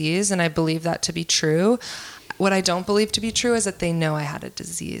the disease, and I believe that to be true. What I don't believe to be true is that they know I had a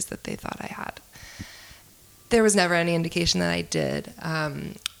disease that they thought I had. There was never any indication that I did.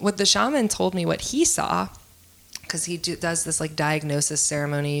 What the shaman told me, what he saw, because he does this like diagnosis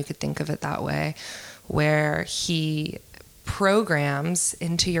ceremony, you could think of it that way, where he programs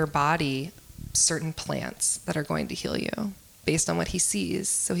into your body certain plants that are going to heal you based on what he sees.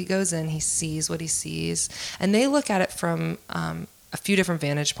 So he goes in, he sees what he sees, and they look at it from a few different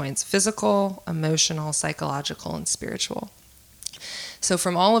vantage points: physical, emotional, psychological, and spiritual. So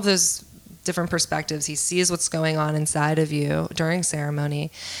from all of those different perspectives, he sees what's going on inside of you during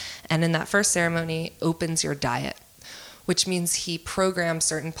ceremony. And in that first ceremony, opens your diet, which means he programs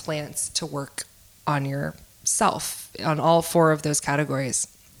certain plants to work on yourself, on all 4 of those categories.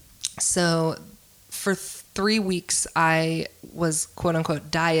 So for 3 weeks, I was quote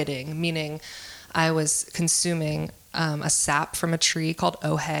unquote dieting, meaning I was consuming a sap from a tree called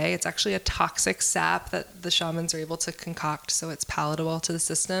ohe. It's actually a toxic sap that the shamans are able to concoct so it's palatable to the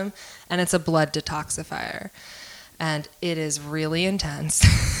system, and it's a blood detoxifier. And it is really intense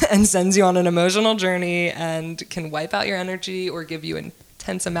and sends you on an emotional journey and can wipe out your energy or give you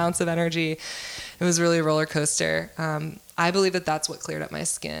intense amounts of energy. It was really a roller coaster. I believe that that's what cleared up my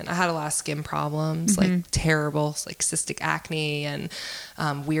skin. I had a lot of skin problems, like terrible, like cystic acne and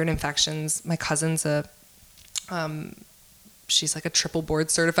weird infections. My cousin's she's like a triple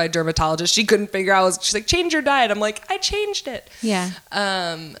board certified dermatologist. She couldn't figure out, she's like, change your diet. I'm like, I changed it. Yeah.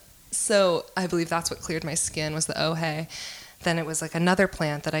 So I believe that's what cleared my skin, was the ohe. Then it was like another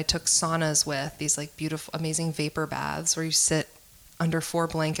plant that I took saunas with, these like beautiful, amazing vapor baths where you sit under 4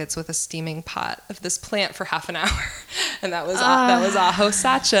 blankets with a steaming pot of this plant for half an hour. And that was Aho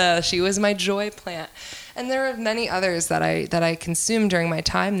Sacha. She was my joy plant. And there are many others that I consumed during my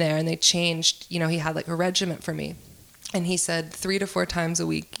time there, and they changed. He had like a regimen for me. And he said 3 to 4 times a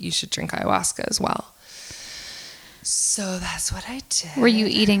week you should drink ayahuasca as well. So that's what I did. Were you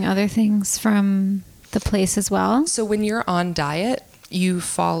eating other things from the place as well? So when you're on diet, you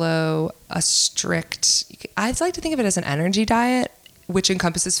follow a strict, I like to think of it as an energy diet, which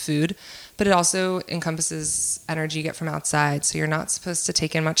encompasses food, but it also encompasses energy you get from outside. So you're not supposed to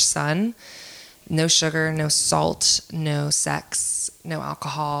take in much sun, no sugar, no salt, no sex, no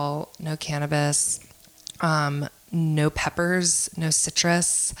alcohol, no cannabis, no peppers, no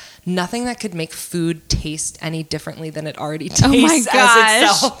citrus, nothing that could make food taste any differently than it already tastes as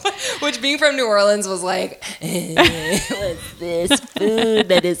itself. Which, being from New Orleans, was like, what's this food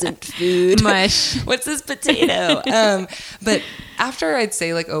that isn't food? Mush. What's this potato? But after I'd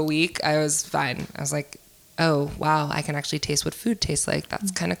say like a week, I was fine. I was like, oh, wow, I can actually taste what food tastes like.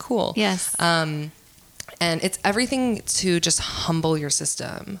 That's kind of cool. Yes. And it's everything to just humble your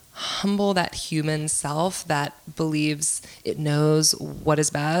system, humble that human self that believes it knows what is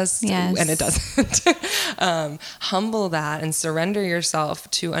best, yes. and it doesn't. Humble that and surrender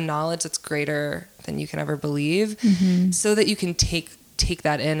yourself to a knowledge that's greater than you can ever believe, so that you can take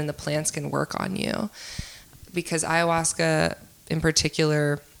that in and the plants can work on you. Because ayahuasca in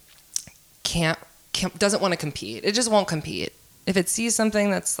particular doesn't want to compete. It just won't compete. If it sees something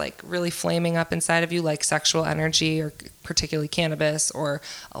that's like really flaming up inside of you, like sexual energy or particularly cannabis or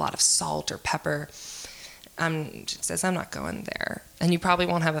a lot of salt or pepper, it says, I'm not going there. And you probably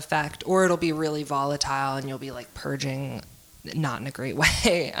won't have effect, or it'll be really volatile and you'll be like purging, not in a great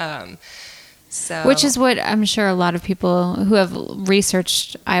way. Which is what I'm sure a lot of people who have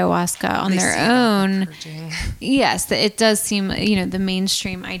researched ayahuasca on their own. Yes, it does seem, the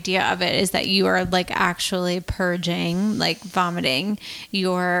mainstream idea of it is that you are like actually purging, like vomiting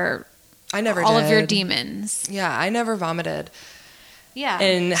I never all did. Of your demons. Yeah, I never vomited. Yeah.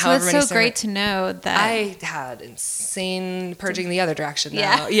 And so it's so great to know that I had insane purging the other direction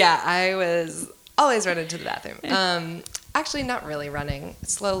though. Yeah, I was always running to the bathroom. Actually, not really running,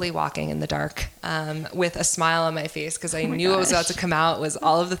 slowly walking in the dark with a smile on my face because I knew what was about to come out was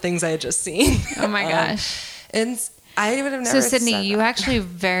all of the things I had just seen. Oh my gosh. And I would have never So, Sydney, you that. actually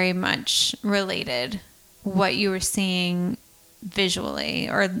very much related what you were seeing visually,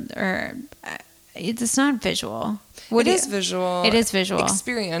 or it's not visual. It is visual. It is visual.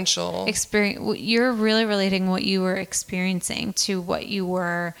 Experiential. You're really relating what you were experiencing to what you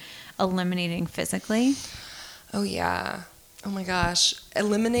were eliminating physically. Oh, yeah. Oh, my gosh.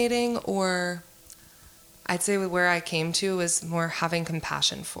 Eliminating, or I'd say where I came to was more having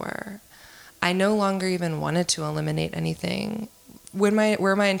compassion for. I no longer even wanted to eliminate anything. Where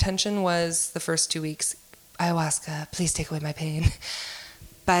my intention was the first 2 weeks, ayahuasca, please take away my pain.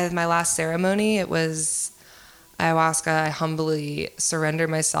 By my last ceremony, it was, ayahuasca, I humbly surrender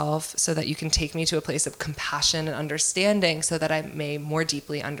myself so that you can take me to a place of compassion and understanding so that I may more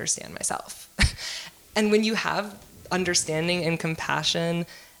deeply understand myself. And when you have understanding and compassion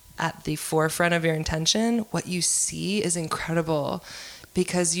at the forefront of your intention, what you see is incredible,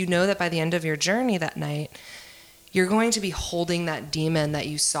 because you know that by the end of your journey that night, you're going to be holding that demon that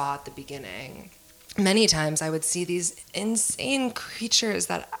you saw at the beginning. Many times I would see these insane creatures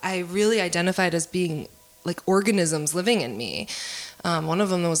that I really identified as being like organisms living in me. One of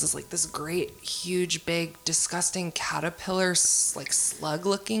them was this great, huge, big, disgusting caterpillar, like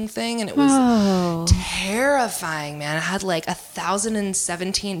slug-looking thing, and it was terrifying, man. It had like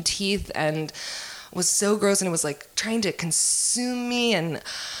 1,017 teeth and was so gross, and it was like trying to consume me, and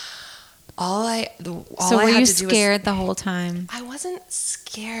all I had to do was... So were you scared the whole time? I wasn't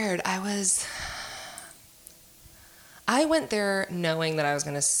scared. I went there knowing that I was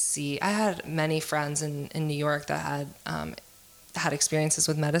going to see... I had many friends in New York that had experiences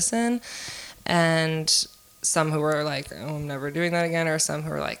with medicine, and some who were like, oh, I'm never doing that again, or some who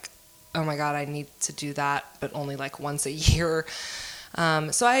were like, oh my God, I need to do that, but only like once a year.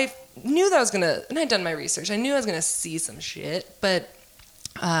 So I knew that I was going to... And I'd done my research. I knew I was going to see some shit, but...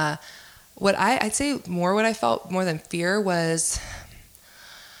 I'd say what I felt more than fear was,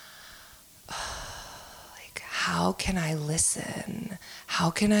 like, how can I listen? How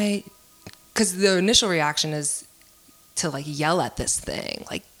can I, because the initial reaction is to like yell at this thing,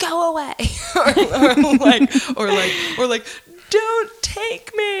 like, go away, or like, don't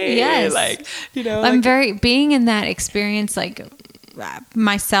take me. Yes. Like, being in that experience, like,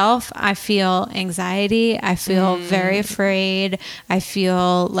 myself, I feel anxiety. I feel very afraid. I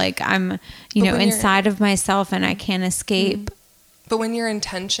feel like I'm, inside of myself and I can't escape. But when your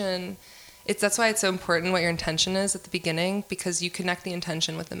intention, that's why it's so important what your intention is at the beginning, because you connect the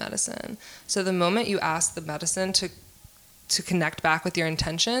intention with the medicine. So the moment you ask the medicine to connect back with your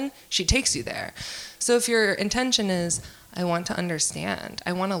intention, she takes you there. So if your intention is, I want to understand,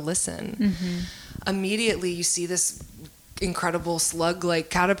 I want to listen, immediately you see this incredible slug-like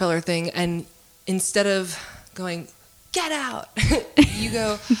caterpillar thing, and instead of going, get out, you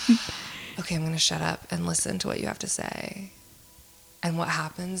go, okay, I'm going to shut up and listen to what you have to say. And what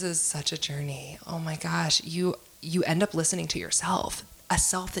happens is such a journey. Oh my gosh, you end up listening to yourself, a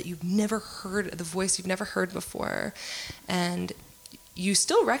self that you've never heard, the voice you've never heard before, and you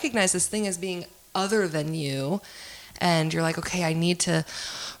still recognize this thing as being other than you, and you're like, okay, I need to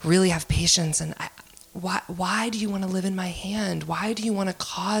really have patience, and why do you want to live in my hand? Why do you want to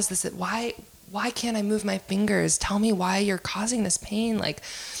cause this? Why can't I move my fingers? Tell me why you're causing this pain.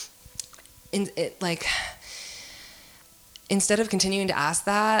 Instead of continuing to ask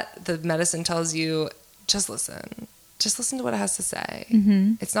that, the medicine tells you, just listen. Just listen to what it has to say.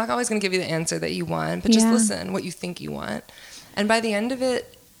 It's not always going to give you the answer that you want, but just listen what you think you want. And by the end of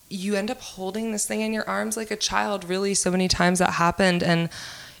it, you end up holding this thing in your arms like a child. Really, so many times that happened, and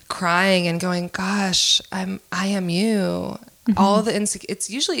crying and going, gosh, I am you. All of the it's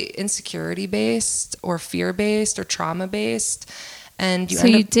usually insecurity based or fear based or trauma based, and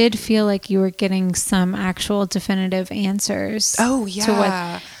you did feel like you were getting some actual definitive answers. Oh yeah.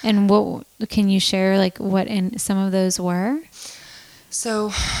 To what can you share, like what some of those were?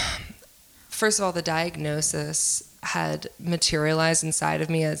 So, first of all, the diagnosis had materialized inside of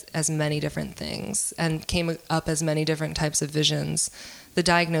me as many different things, and came up as many different types of visions. The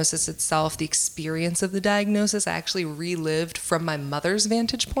diagnosis itself, the experience of the diagnosis, I actually relived from my mother's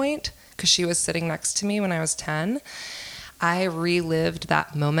vantage point, because she was sitting next to me when I was 10. I relived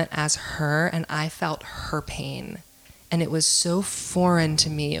that moment as her, and I felt her pain. And it was so foreign to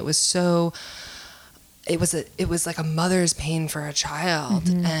me. It was like a mother's pain for a child.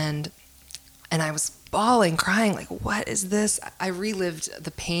 And I was bawling, crying, like, what is this? I relived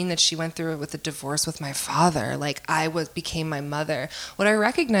the pain that she went through with the divorce with my father. Like, became my mother. What I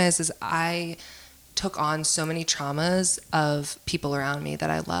recognized is I took on so many traumas of people around me that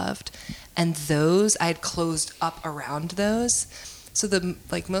I loved. And those, I had closed up around those. So the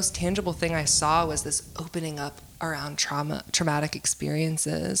most tangible thing I saw was this opening up around traumatic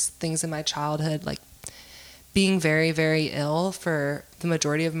experiences, things in my childhood, like being very, very ill for the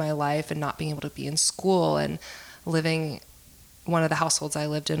majority of my life and not being able to be in school, and one of the households I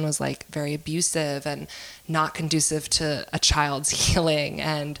lived in was like very abusive and not conducive to a child's healing,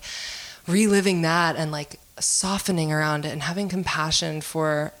 and reliving that and like softening around it and having compassion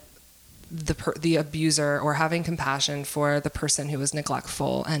for the abuser, or having compassion for the person who was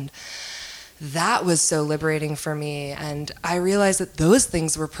neglectful, and that was so liberating for me. And I realized that those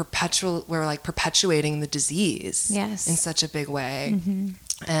things were like perpetuating the disease in such a big way. Mm-hmm.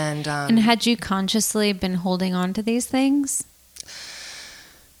 And had you consciously been holding on to these things?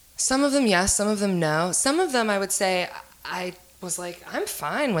 Some of them, yes. Some of them, no. Some of them, I would say, I was like, I'm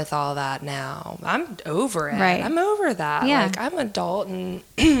fine with all that now. I'm over it. Right. I'm over that. Yeah. Like, I'm an adult. And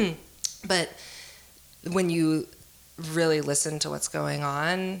but when you really listen to what's going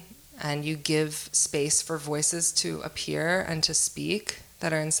on and you give space for voices to appear and to speak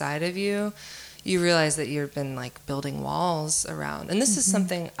that are inside of you, you realize that you've been like building walls around. And this is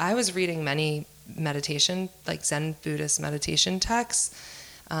something, I was reading many meditation, like Zen Buddhist meditation texts,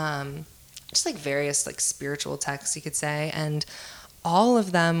 just like various like spiritual texts, you could say. And all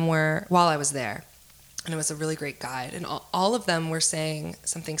of them were, while I was there, and it was a really great guide, and all of them were saying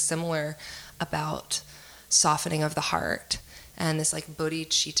something similar about softening of the heart and this like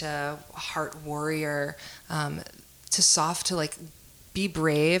bodhicitta heart warrior, to like be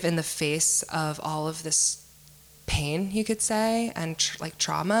brave in the face of all of this pain, you could say, and like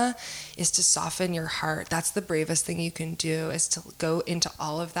trauma, is to soften your heart. That's the bravest thing you can do, is to go into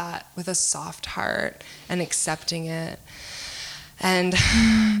all of that with a soft heart and accepting it. And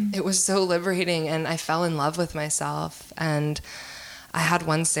it was so liberating, and I fell in love with myself. And I had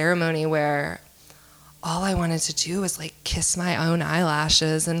one ceremony where all I wanted to do was like kiss my own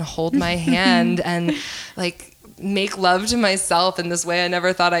eyelashes and hold my hand and like make love to myself in this way I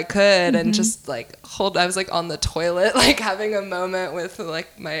never thought I could, and just like I was like on the toilet, like having a moment with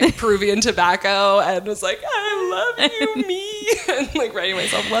like my Peruvian tobacco, and was like, I love you, me, and like writing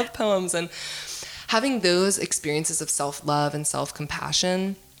myself love poems. And having those experiences of self-love and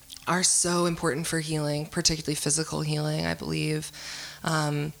self-compassion are so important for healing, particularly physical healing, I believe.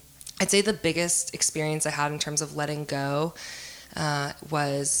 I'd say the biggest experience I had in terms of letting go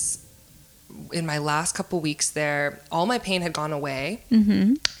was in my last couple weeks there. All my pain had gone away,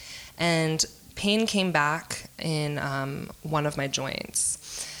 and pain came back in one of my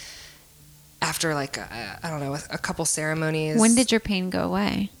joints after like I don't know, a couple ceremonies. When did your pain go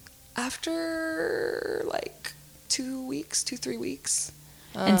away? After like 3 weeks.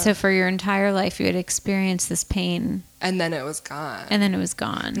 And so for your entire life you had experienced this pain, and then it was gone. and then it was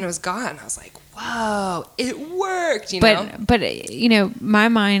gone. I was like, whoa, it worked, you know? But you know, my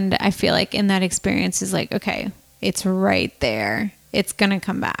mind, I feel like in that experience is like, okay, it's right there. It's going to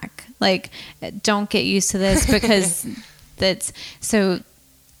come back. Like, don't get used to this, because that's so,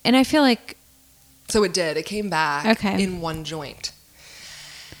 and I feel like. So it did. It came back Okay. in one joint.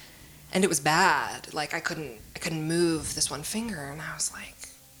 And it was bad. Like I couldn't move this one finger, and I was like,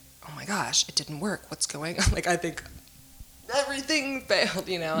 oh my gosh, it didn't work. What's going on? Like, I think everything failed,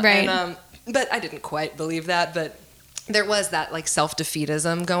 you know? Right. And, but I didn't quite believe that, but there was that like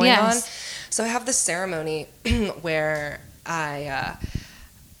self-defeatism going on. So I have this ceremony where I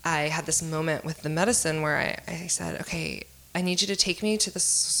had this moment with the medicine where I said, okay, I need you to take me to the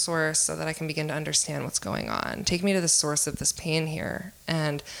source so that I can begin to understand what's going on. Take me to the source of this pain here.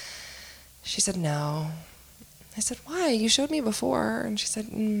 And she said, no. I said, why? You showed me before. And she said,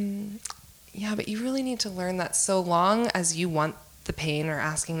 yeah, but you really need to learn that so long as you want the pain or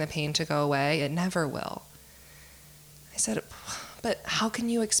asking the pain to go away, it never will. I said, but how can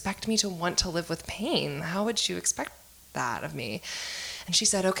you expect me to want to live with pain? How would you expect that of me? And she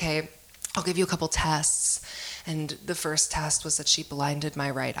said, okay, I'll give you a couple tests. And the first test was that she blinded my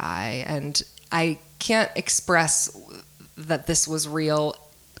right eye. And I can't express that this was real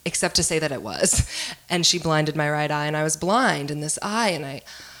except to say that it was. And she blinded my right eye, and I was blind in this eye, and oh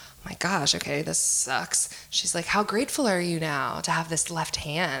my gosh, okay, this sucks. She's like, how grateful are you now to have this left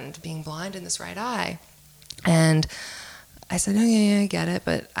hand being blind in this right eye? And I said, oh yeah, I get it,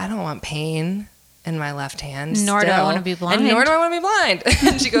 but I don't want pain in my left hand. Nor do I want to be blind. And nor do I want to be blind.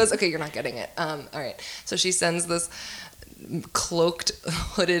 And she goes, okay, you're not getting it. All right. So she sends this cloaked,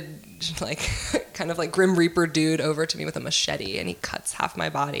 hooded, like kind of like Grim Reaper dude over to me with a machete, and he cuts half my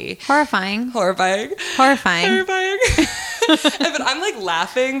body. Horrifying. But I'm like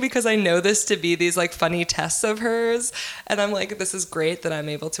laughing because I know this to be these like funny tests of hers, and I'm like, this is great that I'm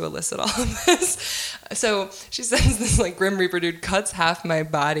able to elicit all of this. So she sends this like Grim Reaper dude, cuts half my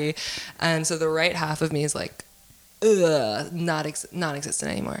body, and so the right half of me is like,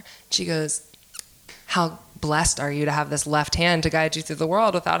 non-existent anymore. She goes, how blessed are you to have this left hand to guide you through the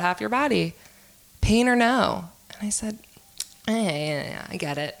world without half your body? Pain or no? And I said, yeah, I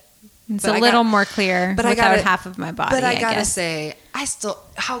get it. It's a little more clear without half of my body. But I gotta say,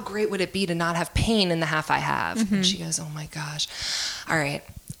 how great would it be to not have pain in the half I have? And she goes, oh my gosh. All right.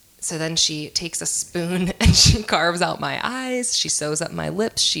 So then she takes a spoon and she carves out my eyes. She sews up my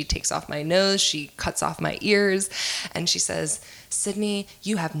lips. She takes off my nose. She cuts off my ears. And she says, Sydney,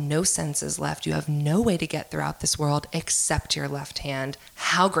 you have no senses left. You have no way to get throughout this world except your left hand.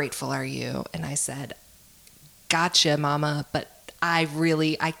 How grateful are you? And I said, gotcha, Mama, but I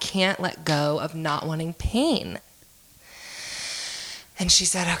can't let go of not wanting pain. And she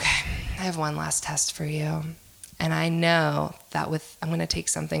said, okay, I have one last test for you. And I know that I'm going to take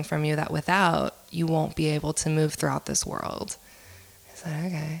something from you that without, you won't be able to move throughout this world. I said,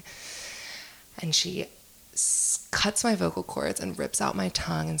 okay. And she cuts my vocal cords and rips out my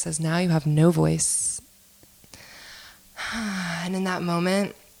tongue and says, now you have no voice. And in that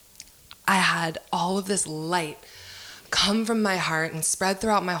moment, I had all of this light come from my heart and spread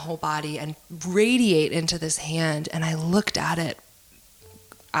throughout my whole body and radiate into this hand. And I looked at it,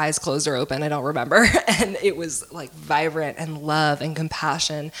 eyes closed or open, I don't remember. And it was like vibrant and love and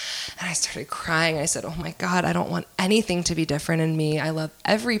compassion. And I started crying. I said, oh my God, I don't want anything to be different in me. I love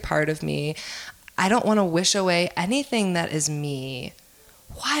every part of me. I don't want to wish away anything that is me.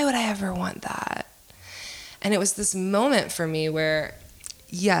 Why would I ever want that? And it was this moment for me where,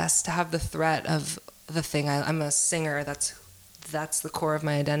 yes, to have the threat of the thing, I'm a singer, that's the core of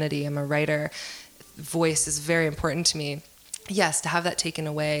my identity. I'm a writer. Voice is very important to me. Yes, to have that taken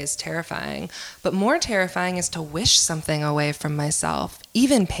away is terrifying, but more terrifying is to wish something away from myself,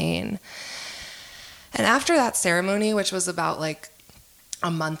 even pain. And after that ceremony, which was about like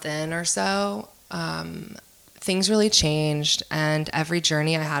a month in or so, things really changed, and every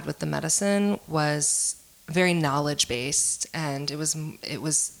journey I had with the medicine was very knowledge-based, and it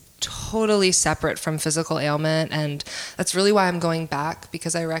was totally separate from physical ailment, and that's really why I'm going back,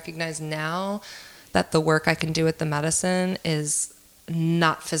 because I recognize now that the work I can do with the medicine is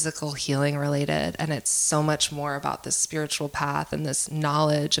not physical healing related, and it's so much more about this spiritual path and this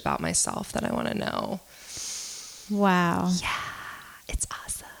knowledge about myself that I want to know. Wow. Yeah, it's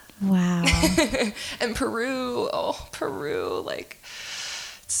awesome. Wow. And Peru, like,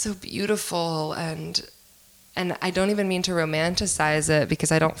 it's so beautiful, and I don't even mean to romanticize it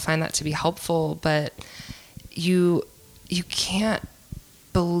because I don't find that to be helpful, but you can't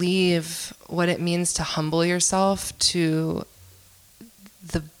believe what it means to humble yourself to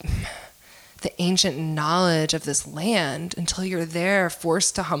the ancient knowledge of this land until you're there,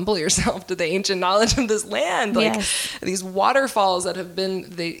 forced to humble yourself to the ancient knowledge of this land. Like, yes. These waterfalls that have been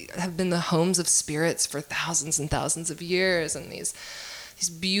the homes of spirits for thousands and thousands of years, and these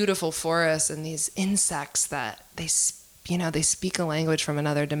beautiful forests and these insects that they speak a language from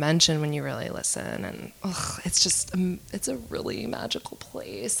another dimension when you really listen. And it's a really magical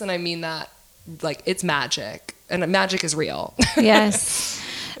place. And I mean that, like, it's magic, and magic is real. Yes.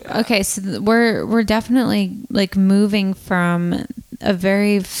 Yeah. Okay. So we're definitely like moving from a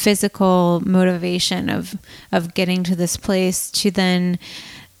very physical motivation of getting to this place to then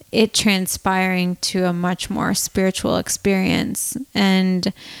it transpiring to a much more spiritual experience.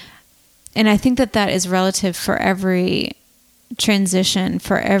 And I think that is relative for every transition,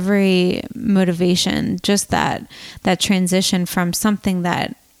 for every motivation, just that transition from something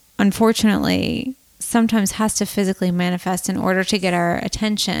that unfortunately sometimes has to physically manifest in order to get our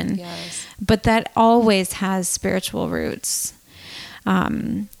attention. Yes. But that always has spiritual roots.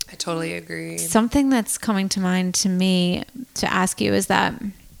 I totally agree. Something that's coming to mind to me to ask you is that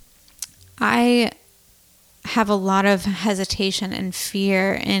I have a lot of hesitation and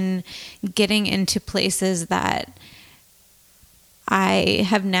fear in getting into places that I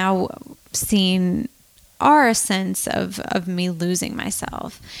have now seen are a sense of me losing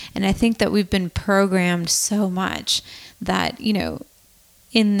myself. And I think that we've been programmed so much that,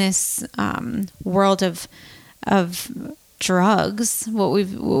 in this world of drugs, what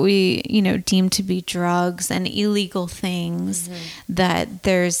we deem to be drugs and illegal things, mm-hmm. that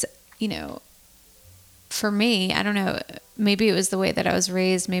there's, for me, I don't know, maybe it was the way that I was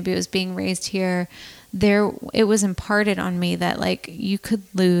raised, maybe it was being raised here, it was imparted on me that, like, you could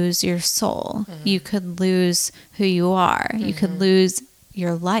lose your soul, mm-hmm. you could lose who you are, mm-hmm. you could lose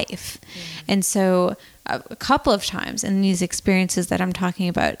your life. Mm-hmm. And so a couple of times in these experiences that I'm talking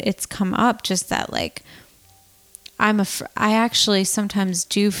about, it's come up just that, like, I actually sometimes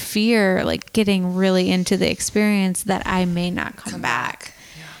do fear, like, getting really into the experience that I may not come back.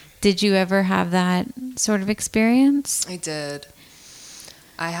 Yeah. Did you ever have that sort of experience? I did.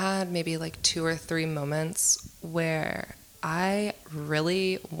 I had maybe like 2 or 3 moments where I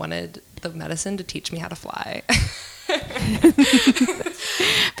really wanted the medicine to teach me how to fly.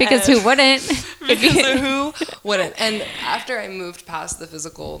 Because who wouldn't? Because who wouldn't? And after I moved past the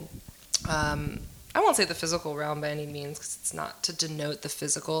physical I won't say the physical realm by any means, because it's not to denote the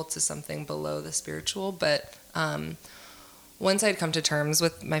physical to something below the spiritual. But once I'd come to terms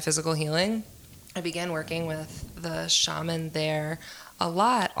with my physical healing, I began working with the shaman there a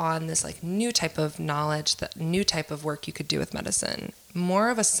lot on this like new type of knowledge, that new type of work you could do with medicine. More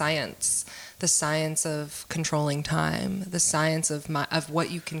of a science, the science of controlling time, the science of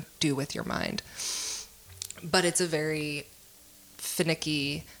what you can do with your mind. But it's a very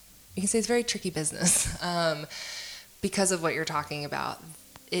finicky, you can say it's very tricky business because of what you're talking about.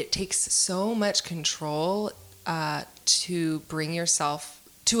 It takes so much control to bring yourself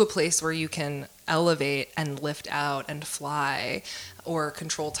to a place where you can elevate and lift out and fly or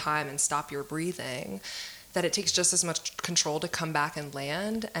control time and stop your breathing, that it takes just as much control to come back and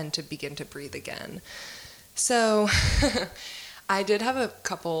land and to begin to breathe again. So I did have a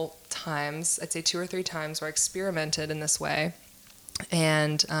couple times, I'd say 2 or 3 times, where I experimented in this way.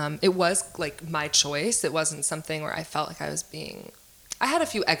 And it was like my choice. It wasn't something where I felt like I had a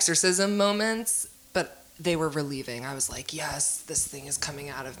few exorcism moments, but they were relieving. I was like, yes, this thing is coming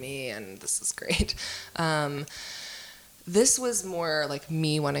out of me and this is great. This was more like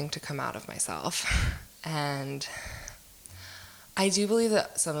me wanting to come out of myself. And I do believe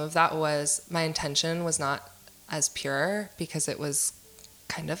that some of that was, my intention was not as pure, because it was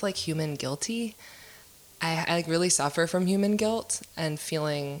kind of like human guilty. I really suffer from human guilt and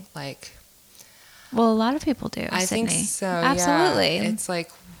feeling like... Well, a lot of people do, I Sydney. think so, Absolutely. yeah. It's like...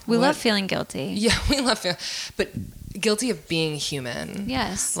 We love feeling guilty. Yeah, we love feeling... But guilty of being human.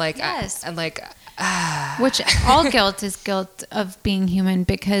 Yes. Like, yes. Which all guilt is guilt of being human,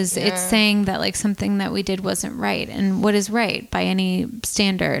 because it's saying that like something that we did wasn't right. And what is right by any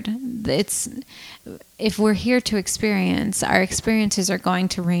standard? It's... If we're here to experience, our experiences are going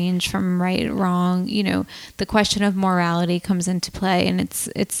to range from right, wrong. You know, the question of morality comes into play, and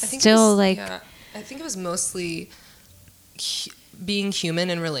it's still like... Yeah, I think it was mostly being human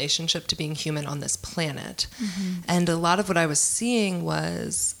in relationship to being human on this planet. Mm-hmm. And a lot of what I was seeing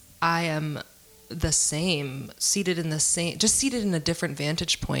was, I am the same, seated in a different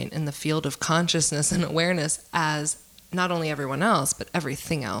vantage point in the field of consciousness and awareness as not only everyone else, but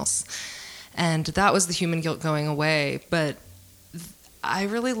everything else. And that was the human guilt going away. But I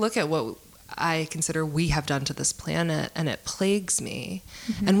really look at what I consider we have done to this planet, and it plagues me.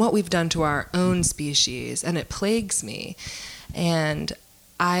 Mm-hmm. And what we've done to our own species, and it plagues me. And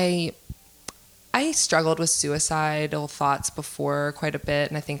I struggled with suicidal thoughts before quite a bit,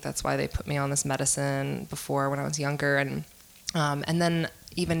 and I think that's why they put me on this medicine before, when I was younger. And then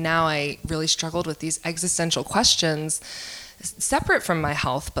even now, I really struggled with these existential questions, separate from my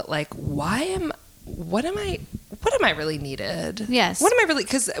health, but like, what am I really needed? Yes. What am I really,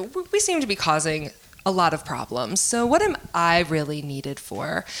 because we seem to be causing a lot of problems. So what am I really needed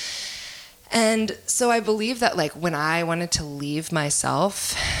for? And so I believe that like when I wanted to leave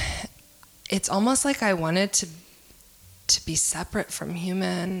myself, it's almost like I wanted to be separate from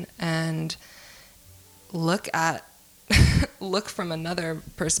human and look from another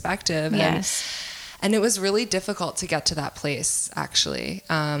perspective. Yes. And it was really difficult to get to that place, actually.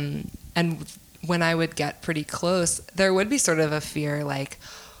 And when I would get pretty close, there would be sort of a fear like,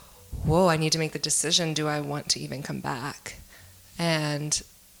 whoa, I need to make the decision. Do I want to even come back? And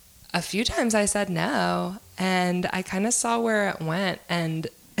a few times I said no, and I kind of saw where it went. And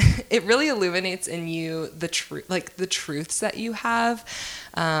it really illuminates in you the truths that you have.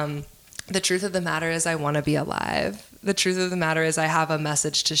 The truth of the matter is I want to be alive. The truth of the matter is I have a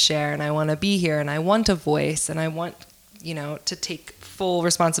message to share, and I want to be here, and I want a voice, and I want, to take full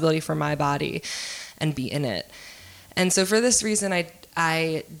responsibility for my body and be in it. And so for this reason,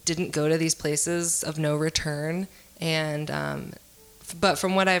 I didn't go to these places of no return. And but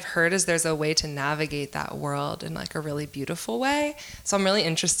from what I've heard is there's a way to navigate that world in like a really beautiful way. So I'm really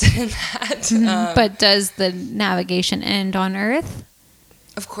interested in that. Mm-hmm. But does the navigation end on Earth?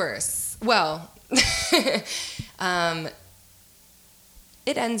 Of course. Well, it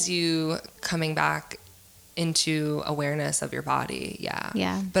ends you coming back into awareness of your body. Yeah.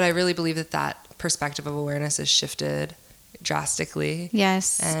 Yeah. But I really believe that perspective of awareness is shifted drastically.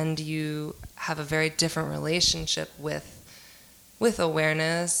 Yes. And you have a very different relationship with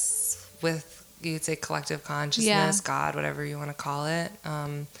awareness, with, you could say, collective consciousness, God, whatever you want to call it.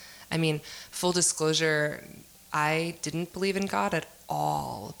 Full disclosure, I didn't believe in God at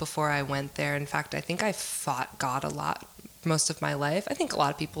all before I went there. In fact, I think I fought God a lot most of my life. I think a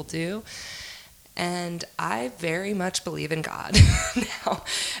lot of people do. And I very much believe in God now.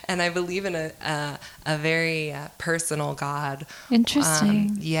 And I believe in a very personal God.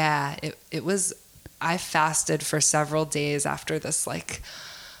 Interesting. It was, I fasted for several days after this like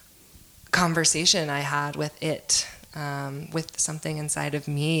conversation I had with it, with something inside of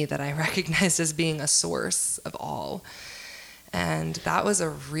me that I recognized as being a source of all. And that was a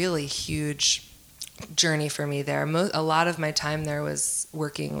really huge journey for me there. A lot of my time there was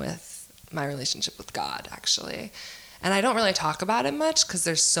working with my relationship with God, actually. And I don't really talk about it much because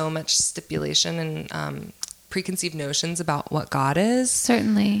there's so much stipulation and preconceived notions about what God is.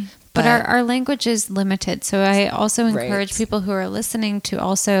 Certainly. But our language is limited. So I also encourage people who are listening to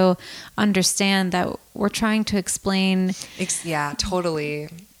also understand that we're trying to explain totally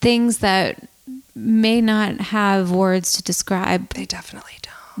things that may not have words to describe. They definitely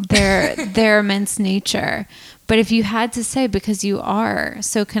don't. their immense nature. But if you had to say, because you are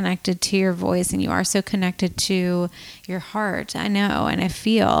so connected to your voice and you are so connected to your heart, I know and I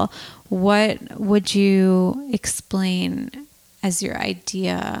feel, what would you explain as your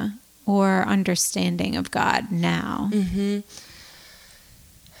idea or understanding of God now? Mm-hmm.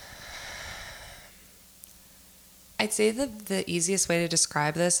 I'd say the easiest way to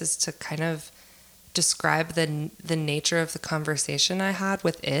describe this is to kind of describe the nature of the conversation I had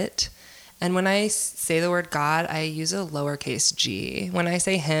with it. And when I say the word God, I use a lowercase g. When I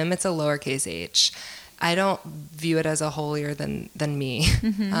say him, it's a lowercase h. I don't view it as a holier than me.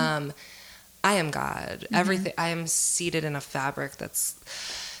 Mm-hmm. I am God. Mm-hmm. Everything. I am seated in a fabric that's...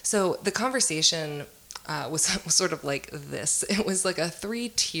 So the conversation was sort of like this. It was like a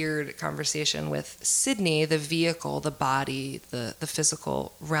 3-tiered conversation with Sydney, the vehicle, the body, the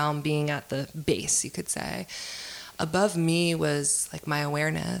physical realm being at the base, you could say. Above me was like my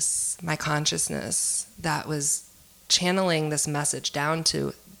awareness, my consciousness that was channeling this message down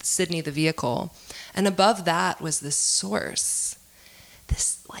to Sydney, the vehicle. And above that was this source,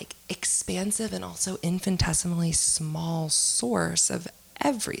 this like expansive and also infinitesimally small source of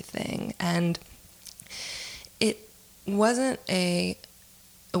everything. And it wasn't a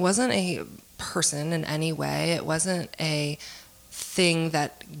person in any way. It wasn't a thing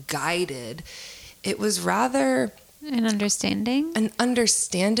that guided. It was rather an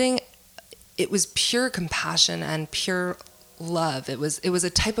understanding. It was pure compassion and pure love. It was a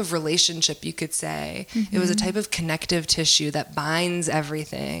type of relationship, you could say. Mm-hmm. It was a type of connective tissue that binds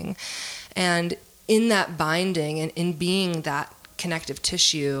everything. And in that binding and in being that connective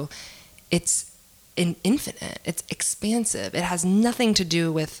tissue, it's infinite. It's expansive. It has nothing to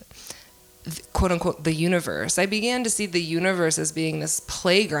do with quote unquote the universe. I began to see the universe as being this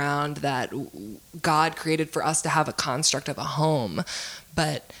playground that God created for us to have a construct of a home.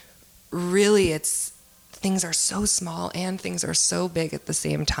 But really things are so small and things are so big at the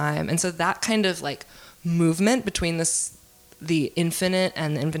same time. And so that kind of like movement between the infinite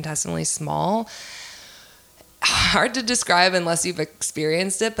and the infinitesimally small, hard to describe unless you've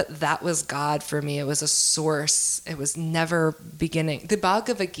experienced it, but that was God for me. It was a source. It was never beginning. The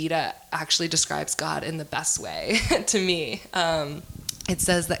Bhagavad Gita actually describes God in the best way to me. It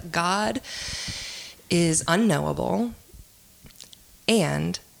says that God is unknowable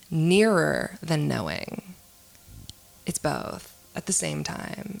and nearer than knowing. It's both at the same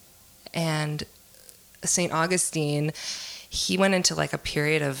time. And St. Augustine, he went into like a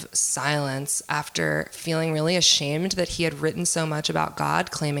period of silence after feeling really ashamed that he had written so much about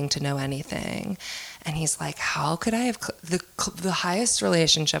God, claiming to know anything. And he's like, how could I have... The highest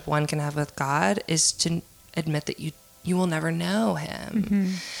relationship one can have with God is to admit that you will never know him.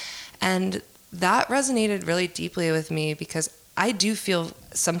 Mm-hmm. And that resonated really deeply with me because I do feel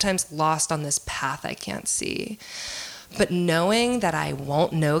sometimes lost on this path I can't see. But knowing that I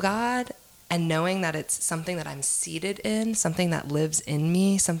won't know God, and knowing that it's something that I'm seated in, something that lives in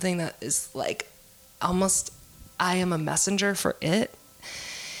me, something that is like almost I am a messenger for it,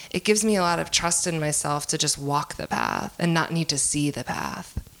 it gives me a lot of trust in myself to just walk the path and not need to see the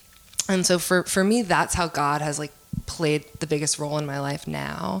path. And so for me, that's how God has like played the biggest role in my life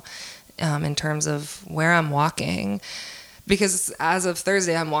now, in terms of where I'm walking. Because as of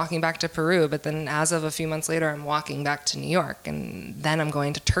Thursday, I'm walking back to Peru, but then as of a few months later, I'm walking back to New York, and then I'm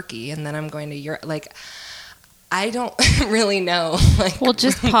going to Turkey, and then I'm going to Europe. Like, I don't really know. Well,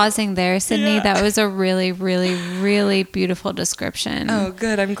 just pausing there, Sydney, yeah. That was a really, really, really beautiful description. Oh,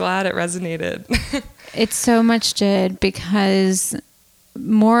 good. I'm glad it resonated. It so much did, because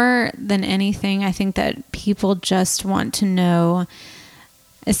more than anything, I think that people just want to know,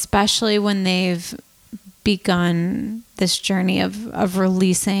 especially when they've begun this journey of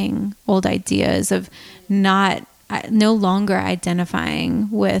releasing old ideas, of no longer identifying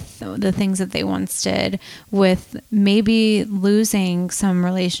with the things that they once did, with maybe losing some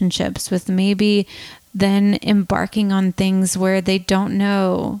relationships, with maybe then embarking on things where they don't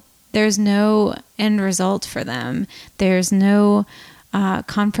know. There's no end result for them. There's no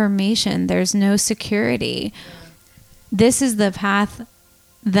confirmation. There's no security. This is the path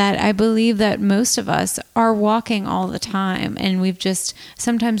that I believe that most of us are walking all the time. And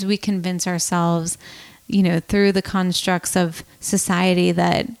sometimes we convince ourselves, through the constructs of society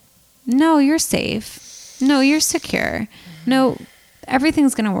that, no, you're safe. No, you're secure. No,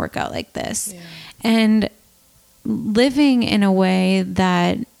 everything's going to work out like this. Yeah. And living in a way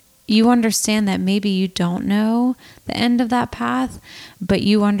that you understand that maybe you don't know the end of that path, but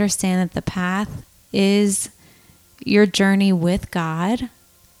you understand that the path is your journey with God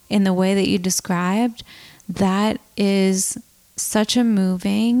in the way that you described, that is such a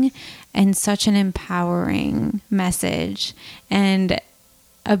moving and such an empowering message, and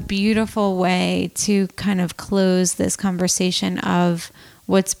a beautiful way to kind of close this conversation of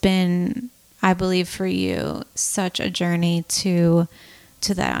what's been, I believe, for you, such a journey to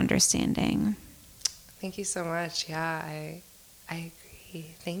that understanding. Thank you so much. Yeah, I agree.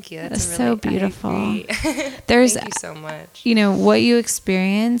 Thank you. That's so beautiful. Thank you so much. What you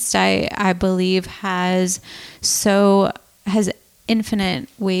experienced, I believe has infinite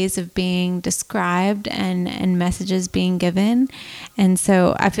ways of being described and messages being given. And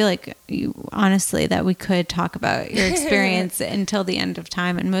so I feel like honestly that we could talk about your experience until the end of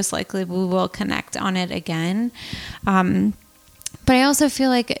time, and most likely we will connect on it again. But I also feel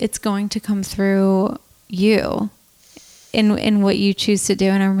like it's going to come through you in what you choose to do.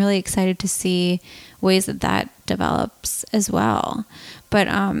 And I'm really excited to see ways that develops as well. But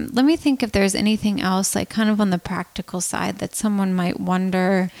let me think if there's anything else, like kind of on the practical side, that someone might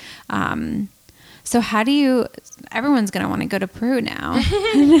wonder. So how do you, everyone's going to want to go to Peru now.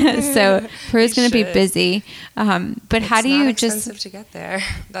 So Peru's going to be busy. But how do you just... It's expensive to get there.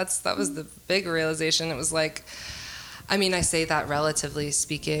 That was the big realization. It was like, I say that relatively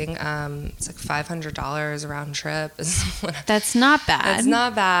speaking. It's like $500 round trip. That's not bad. It's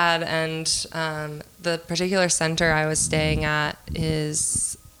not bad. And the particular center I was staying at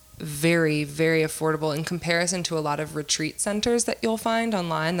is very, very affordable in comparison to a lot of retreat centers that you'll find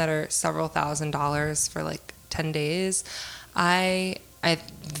online that are several $1,000s for like 10 days.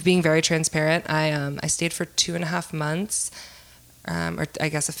 Being very transparent, I stayed for 2.5 months, or I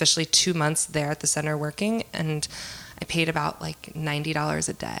guess officially 2 months there at the center working, and I paid about like $90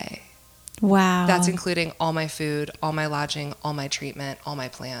 a day. Wow. That's including all my food, all my lodging, all my treatment, all my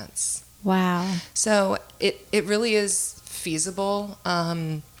plants. Wow. So it really is feasible.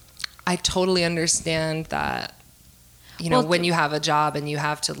 I totally understand that, when you have a job and you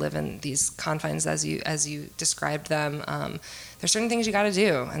have to live in these confines as you described them, there's certain things you got to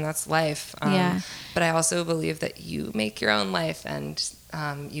do, and that's life. But I also believe that you make your own life, and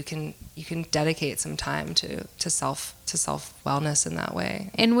you can dedicate some time to self wellness in that way.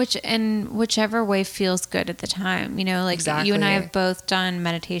 In whichever way feels good at the time. Exactly. You and I have both done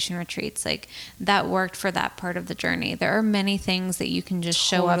meditation retreats. Like that worked for that part of the journey. There are many things that you can just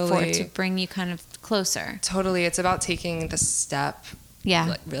show up for to bring you kind of closer. Totally. It's about taking the step.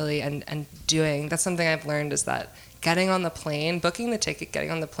 Yeah. Really, and doing. That's something I've learned, is that getting on the plane, booking the ticket,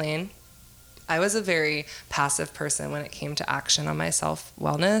 getting on the plane. I was a very passive person when it came to action on my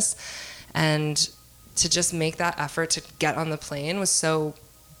self-wellness, and to just make that effort to get on the plane was so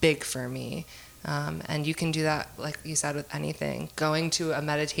big for me. And you can do that, like you said, with anything. Going to a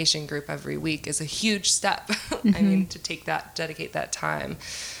meditation group every week is a huge step. Mm-hmm. To dedicate that time.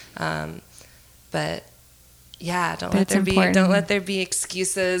 But yeah, don't let there be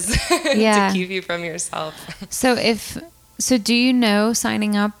excuses to keep you from yourself. So do you know,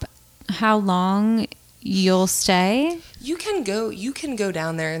 signing up, how long you'll stay? You can go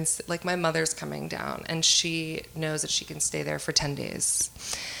down there, and like my mother's coming down, and she knows that she can stay there for 10 days.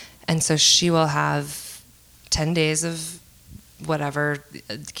 And so she will have 10 days of whatever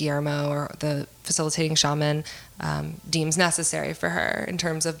Guillermo or the facilitating shaman deems necessary for her in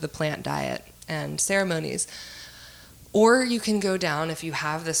terms of the plant diet and ceremonies. Or you can go down if you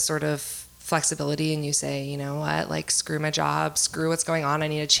have this sort of flexibility and you say, you know what, like screw my job, screw what's going on, I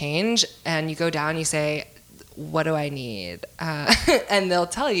need a change. And you go down, you say, what do I need? And they'll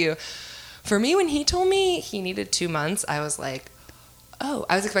tell you. For me, when he told me he needed 2 months, I was like, oh,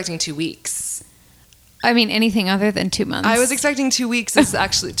 I was expecting 2 weeks. I mean, anything other than 2 months. I was expecting 2 weeks. Is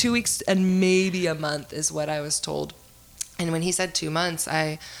actually 2 weeks and maybe a month is what I was told. And when he said 2 months,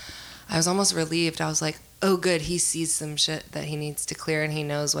 I was almost relieved. I was like, oh, good. He sees some shit that he needs to clear, and he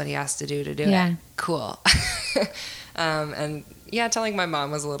knows what he has to do it. Cool. And yeah, telling my mom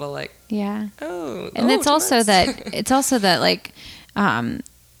was a little like, it's also that like,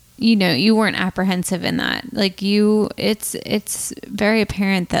 you weren't apprehensive in that. Like it's very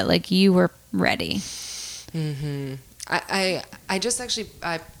apparent that like you were ready. Mm-hmm. I just actually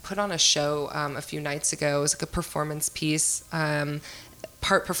I put on a show a few nights ago. It was like a performance piece,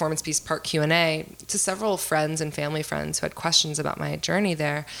 part performance piece, part Q&A to several friends and family friends who had questions about my journey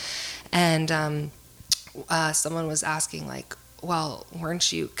there, and someone was asking like, well,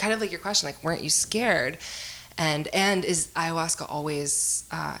 weren't you, kind of like your question, like, weren't you scared? And is ayahuasca always,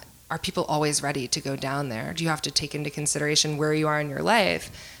 are people always ready to go down there? Do you have to take into consideration where you are in your life?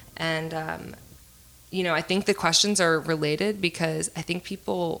 And, I think the questions are related because I think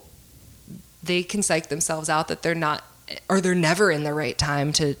people, they can psych themselves out that they're not, or they're never in the right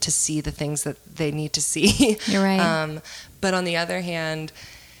time to see the things that they need to see. You're right. But on the other hand,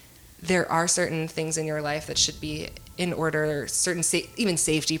 there are certain things in your life that should be in order, certain even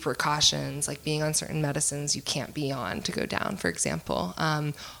safety precautions, like being on certain medicines you can't be on to go down, for example,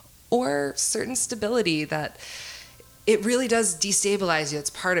 or certain stability that it really does destabilize you. It's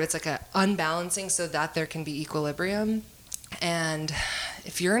part of it's like a unbalancing so that there can be equilibrium. And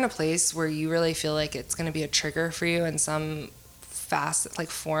if you're in a place where you really feel like it's going to be a trigger for you in some fast like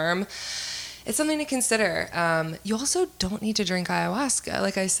form, it's something to consider. You also don't need to drink ayahuasca.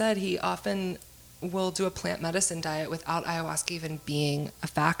 Like I said, he often will do a plant medicine diet without ayahuasca even being a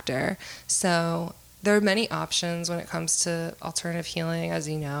factor. So there are many options when it comes to alternative healing, as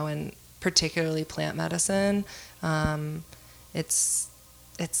you know, and particularly plant medicine. It's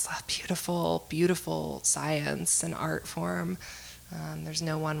a beautiful, beautiful science and art form. There's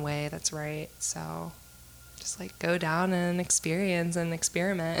no one way that's right. So just like go down and experience and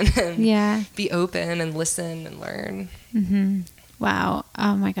experiment and be open and listen and learn. Mm-hmm. Wow.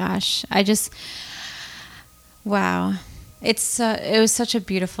 Oh my gosh. Wow. It was such a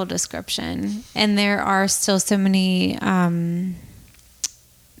beautiful description. And there are still so many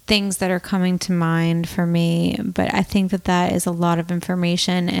things that are coming to mind for me, but I think that is a lot of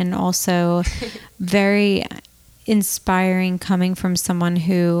information and also very inspiring coming from someone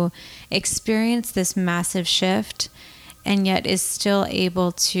who experienced this massive shift and yet is still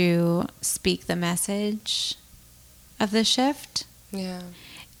able to speak the message of the shift. Yeah.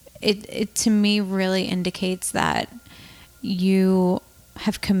 It to me really indicates that you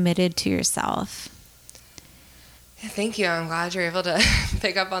have committed to yourself. Thank you. I'm glad you're able to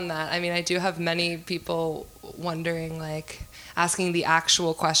pick up on that. I mean, I do have many people wondering, like, asking the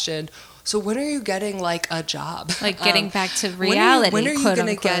actual question, so when are you getting, like, a job? Like, getting back to reality, when are you quote going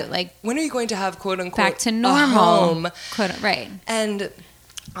to unquote. get, like, when are you going to have, quote unquote, back to normal, a home? Quote, right. And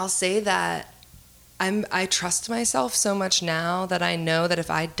I'll say that I trust myself so much now that I know that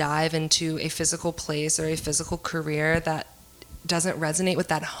if I dive into a physical place or a physical career that doesn't resonate with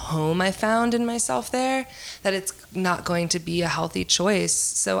that home I found in myself there, that it's not going to be a healthy choice.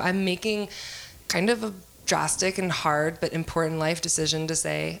 So I'm making kind of a drastic and hard but important life decision to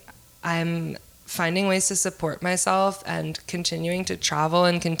say I'm finding ways to support myself and continuing to travel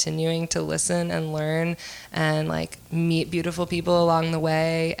and continuing to listen and learn and like meet beautiful people along the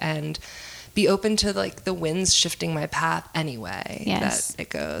way and be open to like the winds shifting my path anyway that it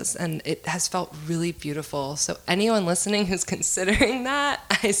goes. And it has felt really beautiful. So anyone listening who's considering that,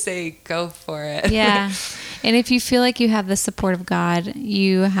 I say go for it. Yeah. And if you feel like you have the support of God,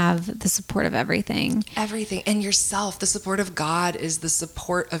 you have the support of everything. Everything. And yourself. The support of God is the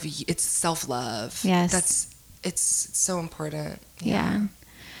support of it's self-love. Yes. It's so important. Yeah.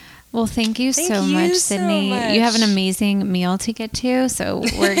 Well, thank you so much, Sydney. So much. You have an amazing meal to get to, so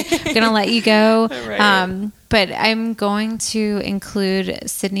we're going to let you go. Right. But I'm going to include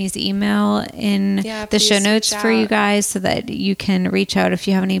Sydney's email in the show notes for you guys so that you can reach out if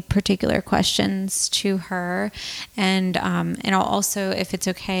you have any particular questions to her. And I'll also, if it's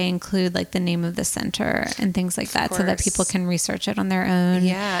okay, include like the name of the center and things like that so that people can research it on their own.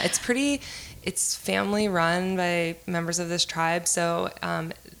 Yeah, it's family run by members of this tribe, so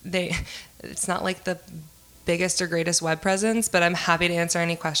it's not like the biggest or greatest web presence, but I'm happy to answer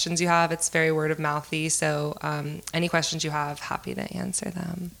any questions you have. It's very word of mouthy, so any questions you have, happy to answer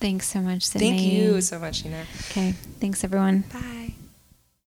them. Thank so much, Sydney. Thank you so much, Nina. Okay, thanks everyone. Bye.